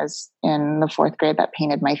when I was in the 4th grade that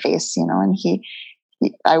painted my face, and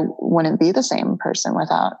I wouldn't be the same person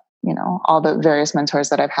without, all the various mentors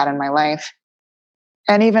that I've had in my life.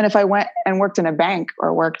 And even if I went and worked in a bank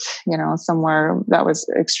or worked, somewhere that was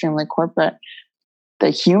extremely corporate,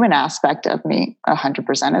 the human aspect of me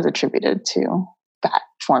 100% is attributed to that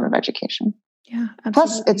form of education. Yeah,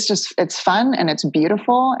 absolutely. Plus it's fun and it's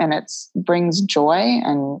beautiful and it brings joy,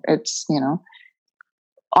 and it's,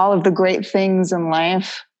 all of the great things in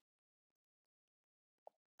life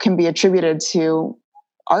can be attributed to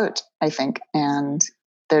art, I think. And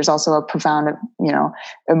there's also a profound,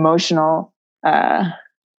 emotional,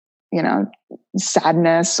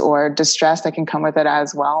 sadness or distress that can come with it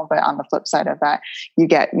as well. But on the flip side of that, you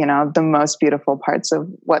get, the most beautiful parts of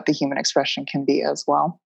what the human expression can be as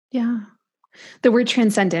well. Yeah. The word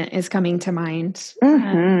transcendent is coming to mind.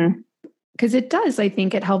 Because it does, I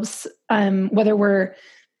think it helps, whether we're,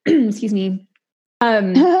 excuse me,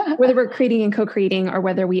 whether we're creating and co-creating or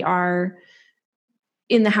whether we are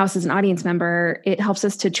in the house as an audience member, it helps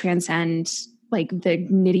us to transcend like the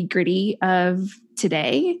nitty gritty of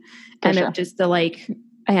today. For and sure. Of just I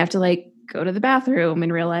have to go to the bathroom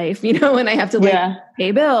in real life, and I have to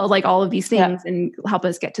pay bills, all of these things and help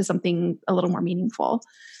us get to something a little more meaningful.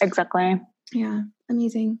 Exactly. Yeah.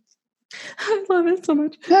 Amazing. I love it so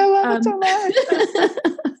much. I love it so much.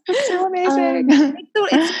 It's so amazing. So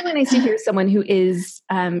it's really nice to hear someone who is,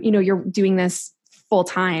 you're doing this full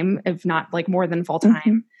time, if not more than full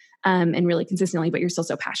time, and really consistently, but you're still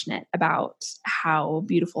so passionate about how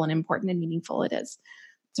beautiful and important and meaningful it is.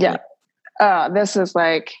 Really this is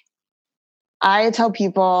I tell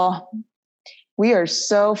people, we are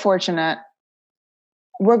so fortunate,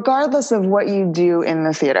 regardless of what you do in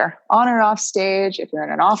the theater, on or off stage, if you're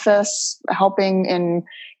in an office helping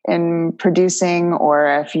in producing, or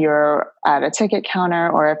if you're at a ticket counter,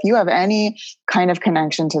 or if you have any kind of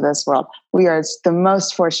connection to this world, we are the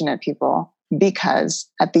most fortunate people, because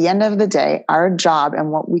at the end of the day, our job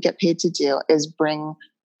and what we get paid to do is bring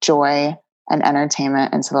joy and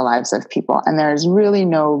entertainment into the lives of people. And there is really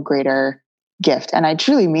no greater gift. And I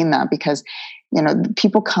truly mean that, because,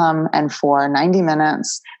 people come and for 90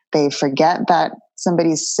 minutes, they forget that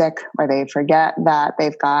somebody's sick, or they forget that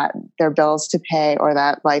they've got their bills to pay, or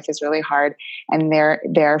that life is really hard. And they're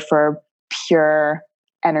there for pure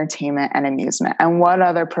entertainment and amusement. And what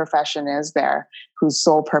other profession is there whose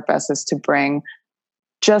sole purpose is to bring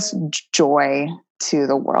just joy to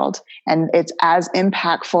the world? And it's as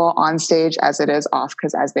impactful on stage as it is off,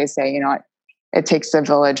 because as they say, it takes a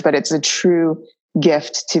village, but it's a true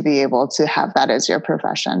gift to be able to have that as your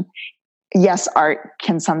profession. Yes, art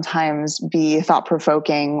can sometimes be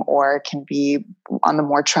thought-provoking, or can be on the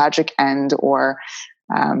more tragic end, or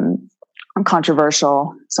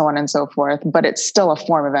controversial, so on and so forth, but it's still a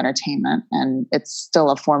form of entertainment, and it's still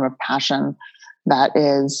a form of passion that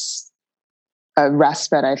is a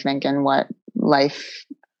respite, I think, in what life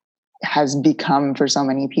has become for so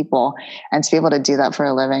many people. And to be able to do that for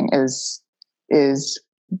a living is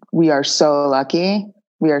we are so lucky.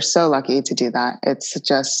 We are so lucky to do that. It's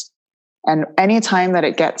just, and any time that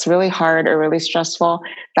it gets really hard or really stressful,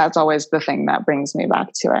 that's always the thing that brings me back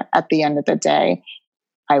to it. At the end of the day,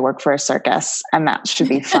 I work for a circus, and that should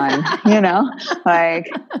be fun,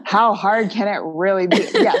 how hard can it really be?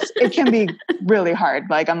 Yes, it can be really hard.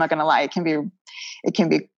 I'm not going to lie. It can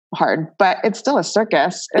be hard, but it's still a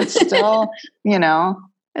circus. It's still,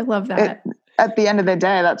 I love that. At the end of the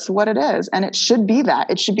day, that's what it is. And it should be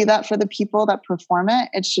that. It should be that for the people that perform it.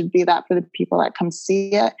 It should be that for the people that come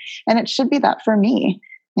see it. And it should be that for me,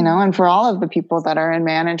 and for all of the people that are in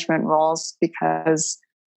management roles, because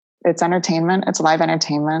it's entertainment, it's live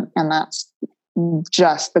entertainment. And that's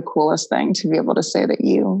just the coolest thing, to be able to say that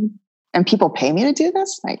and people pay me to do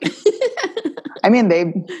this. I mean,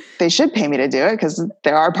 they should pay me to do it, because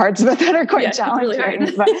there are parts of it that are quite challenging,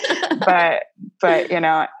 really but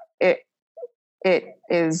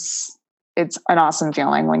it's an awesome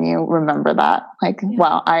feeling when you remember that, like,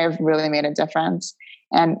 wow, I have really made a difference.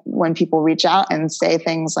 And when people reach out and say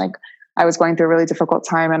things like, I was going through a really difficult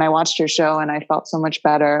time and I watched your show and I felt so much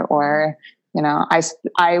better, or, you know,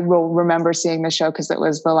 I will remember seeing the show because it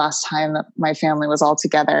was the last time that my family was all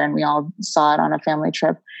together and we all saw it on a family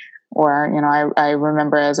trip. Or, you know, I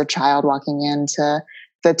remember as a child walking into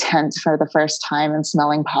the tent for the first time and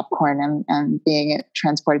smelling popcorn and being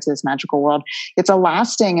transported to this magical world. It's a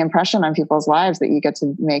lasting impression on people's lives that you get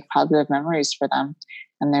to make positive memories for them.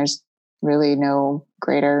 And there's really no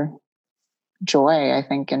greater joy, I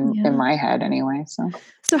think, in my head anyway.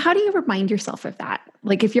 So how do you remind yourself of that?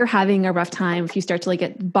 Like if you're having a rough time, if you start to like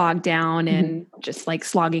get bogged down and just like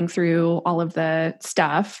slogging through all of the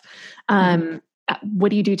stuff, what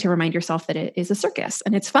do you do to remind yourself that it is a circus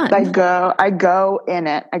and it's fun? I go in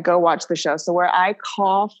it. I go watch the show. So where I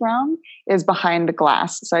call from is behind the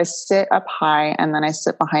glass. So I sit up high and then I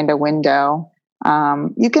sit behind a window.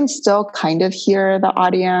 You can still kind of hear the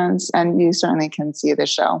audience and you certainly can see the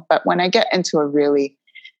show. But when I get into a really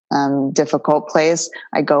difficult place,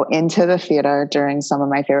 I go into the theater during some of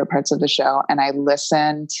my favorite parts of the show and I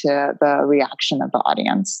listen to the reaction of the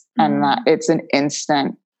audience. And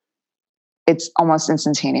it's almost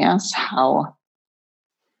instantaneous how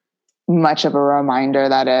much of a reminder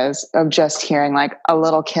that is of just hearing like a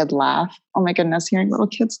little kid laugh. Oh my goodness, hearing little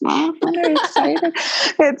kids laugh when they're excited.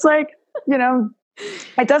 It's like, you know,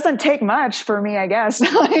 it doesn't take much for me, I guess.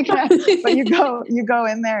 But you go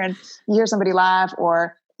in there and you hear somebody laugh,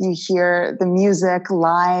 or you hear the music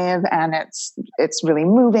live and it's really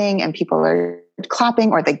moving and people are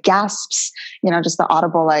clapping, or the gasps, you know, just the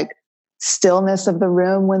audible like stillness of the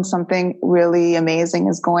room when something really amazing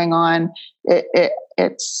is going on.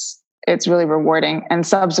 It's really rewarding. And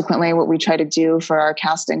subsequently, what we try to do for our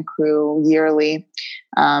cast and crew yearly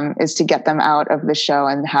is to get them out of the show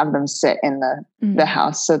and have them sit in the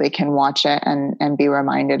house so they can watch it and be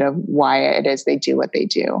reminded of why it is they do what they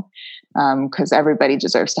do. Because everybody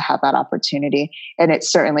deserves to have that opportunity. And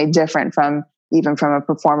it's certainly different from a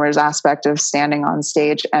performer's aspect of standing on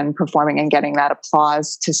stage and performing and getting that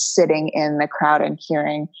applause to sitting in the crowd and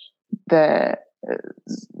hearing the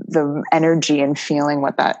energy and feeling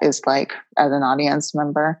what that is like as an audience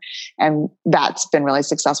member. And that's been really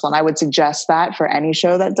successful. And I would suggest that for any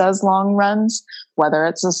show that does long runs, whether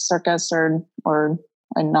it's a circus or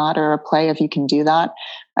not, or a play, if you can do that.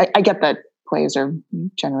 I get that plays are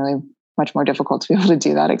generally much more difficult to be able to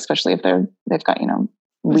do that, especially if they've got, you know,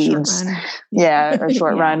 leads. A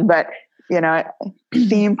short run. But, you know,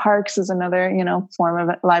 theme parks is another, you know, form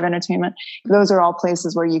of live entertainment. Those are all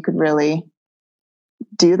places where you could really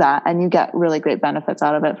do that and you get really great benefits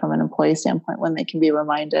out of it from an employee standpoint when they can be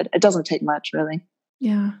reminded. It doesn't take much, really.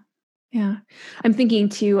 Yeah. I'm thinking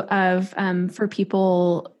too of for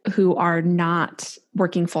people who are not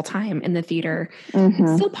working full time in the theater,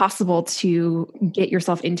 it's still possible to get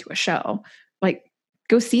yourself into a show. Like,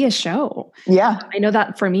 go see a show. Yeah. I know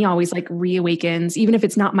that for me always like reawakens, even if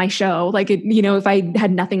it's not my show, like, you know, if I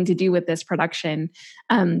had nothing to do with this production,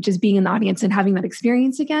 just being in the audience and having that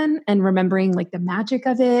experience again and remembering like the magic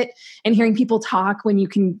of it and hearing people talk when you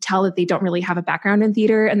can tell that they don't really have a background in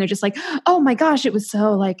theater and they're just like, oh my gosh, it was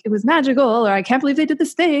so like, it was magical, or I can't believe they did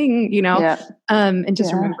this thing, you know? And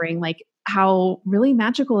just remembering like how really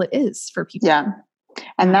magical it is for people. Yeah.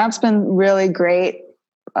 And that's been really great.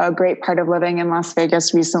 A great part of living in Las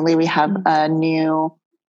Vegas. Recently, we have a new,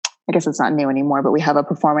 I guess it's not new anymore, but we have a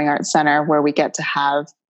performing arts center where we get to have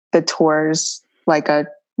the tours like a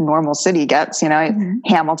normal city gets, you know,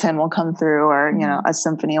 Hamilton will come through, or, you know, a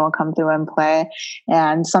symphony will come through and play.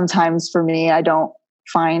 And sometimes for me, I don't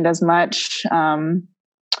find as much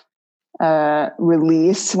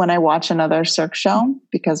release when I watch another Cirque show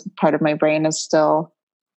because part of my brain is still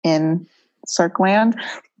in Cirque land.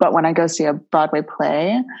 But when I go see a Broadway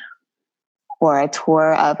play or a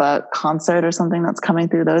tour of a concert or something that's coming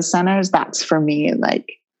through those centers, that's for me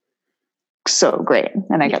like so great.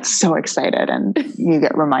 And I get so excited and you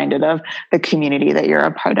get reminded of the community that you're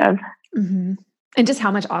a part of. And just how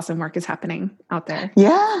much awesome work is happening out there.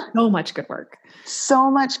 Yeah. So much good work. So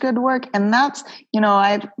much good work. And that's, you know,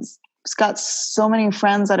 I've got so many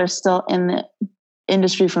friends that are still in the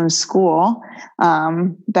industry from school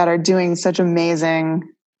that are doing such amazing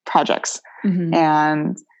projects,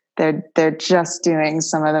 and they're just doing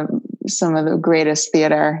some of the greatest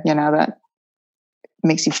theater, you know, that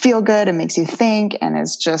makes you feel good and makes you think, and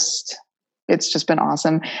it's just been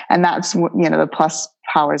awesome. And that's, you know, the plus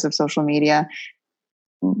powers of social media,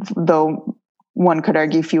 though one could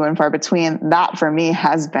argue few and far between. That for me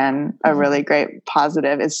has been a really great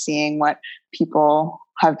positive, is seeing what people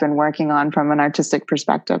have been working on from an artistic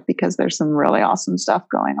perspective, because there's some really awesome stuff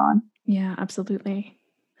going on. Yeah, absolutely.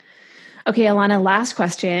 Okay, Alana, last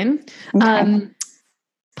question. Okay.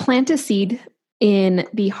 Plant a seed in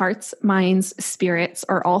the hearts, minds, spirits,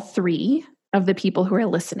 or all three of the people who are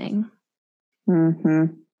listening. Mm-hmm.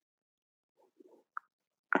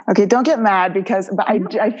 Okay, don't get mad but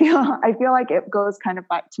I feel like it goes kind of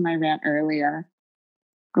back to my rant earlier.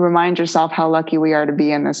 Remind yourself how lucky we are to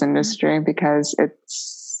be in this industry, because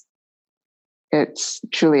it's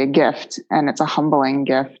truly a gift, and it's a humbling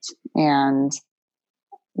gift. And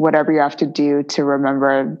whatever you have to do to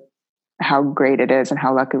remember how great it is and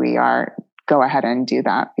how lucky we are, go ahead and do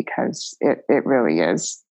that, because it really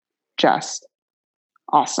is just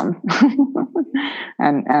awesome.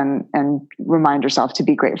 and remind yourself to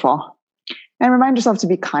be grateful, and remind yourself to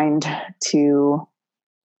be kind to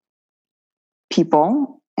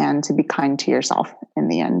people, and to be kind to yourself in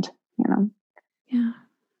the end, Yeah.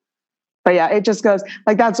 But yeah, it just goes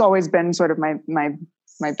like, that's always been sort of my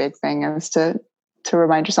big thing, is to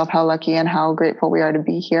remind yourself how lucky and how grateful we are to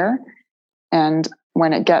be here. And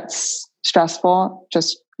when it gets stressful,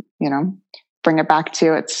 just, bring it back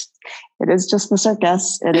to it is just the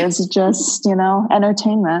circus. It is just,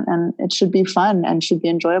 entertainment, and it should be fun and should be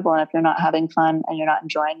enjoyable. And if you're not having fun and you're not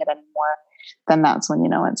enjoying it anymore, then that's when,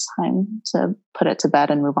 it's time to put it to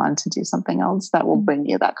bed and move on to do something else that will bring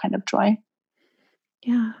you that kind of joy.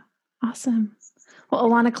 Yeah. Awesome. Well,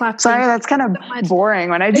 Alana Clapp. Sorry, that's kind of boring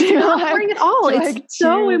when I do. It's not boring at all. It's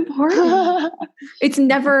so important. It's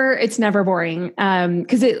never boring.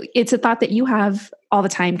 Because it's a thought that you have all the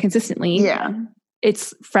time consistently. Yeah.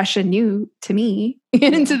 It's fresh and new to me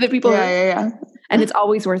and to the people. Yeah. And it's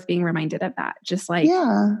always worth being reminded of that. Just like,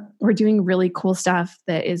 we're doing really cool stuff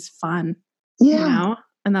that is fun. Yeah.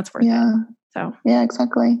 And that's worth it. So yeah,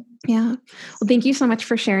 exactly. Yeah. Well, thank you so much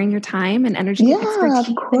for sharing your time and energy and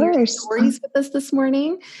expertise and your stories with us this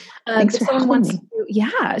morning. Thanks for having me.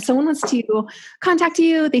 If someone wants to contact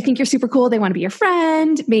you, they think you're super cool, they want to be your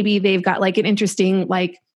friend, maybe they've got like an interesting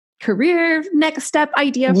like career next step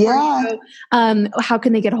idea for you. How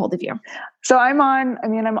can they get a hold of you? So I'm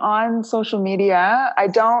on social media.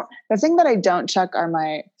 The thing that I don't check are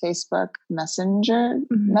my Facebook Messenger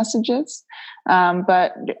messages.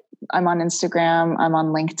 But I'm on Instagram, I'm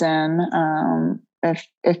on LinkedIn.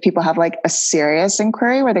 If people have like a serious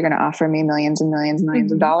inquiry where they're going to offer me millions and millions and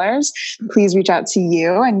millions of dollars, please reach out to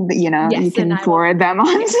you, and you can forward them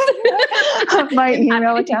on to my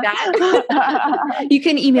email account. You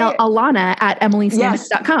can email Alana at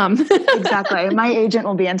emilystamets.com. Exactly. My agent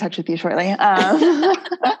will be in touch with you shortly.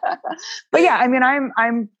 But yeah,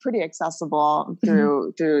 I'm pretty accessible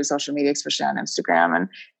through social media, especially on Instagram,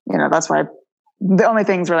 and that's why the only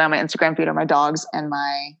things really on my Instagram feed are my dogs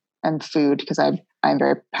and food, because I'm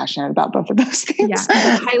very passionate about both of those things. Yeah,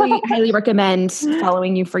 I highly recommend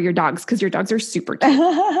following you for your dogs, because your dogs are super cute.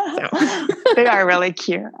 So. They are really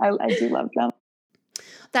cute. I do love them.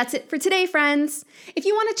 That's it for today, friends. If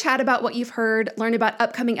you want to chat about what you've heard, learn about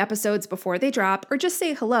upcoming episodes before they drop, or just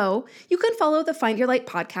say hello, you can follow the Find Your Light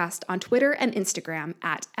podcast on Twitter and Instagram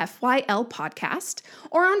at FYL Podcast,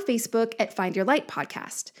 or on Facebook at Find Your Light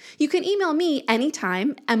Podcast. You can email me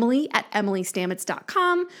anytime,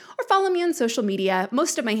 emily@emilystamets.com, or follow me on social media.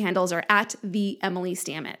 Most of my handles are at the Emily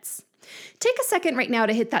Stamets. Take a second right now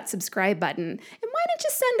to hit that subscribe button, and why don't you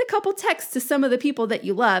send a couple texts to some of the people that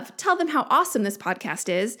you love, tell them how awesome this podcast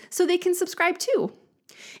is so they can subscribe too.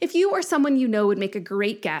 If you or someone you know would make a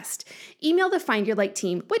great guest, email the Find Your Light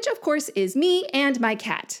team, which of course is me and my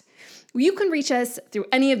cat. You can reach us through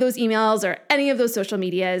any of those emails or any of those social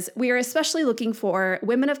medias. We are especially looking for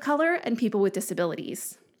women of color and people with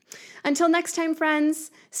disabilities. Until next time,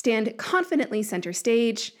 friends, stand confidently center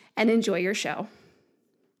stage and enjoy your show.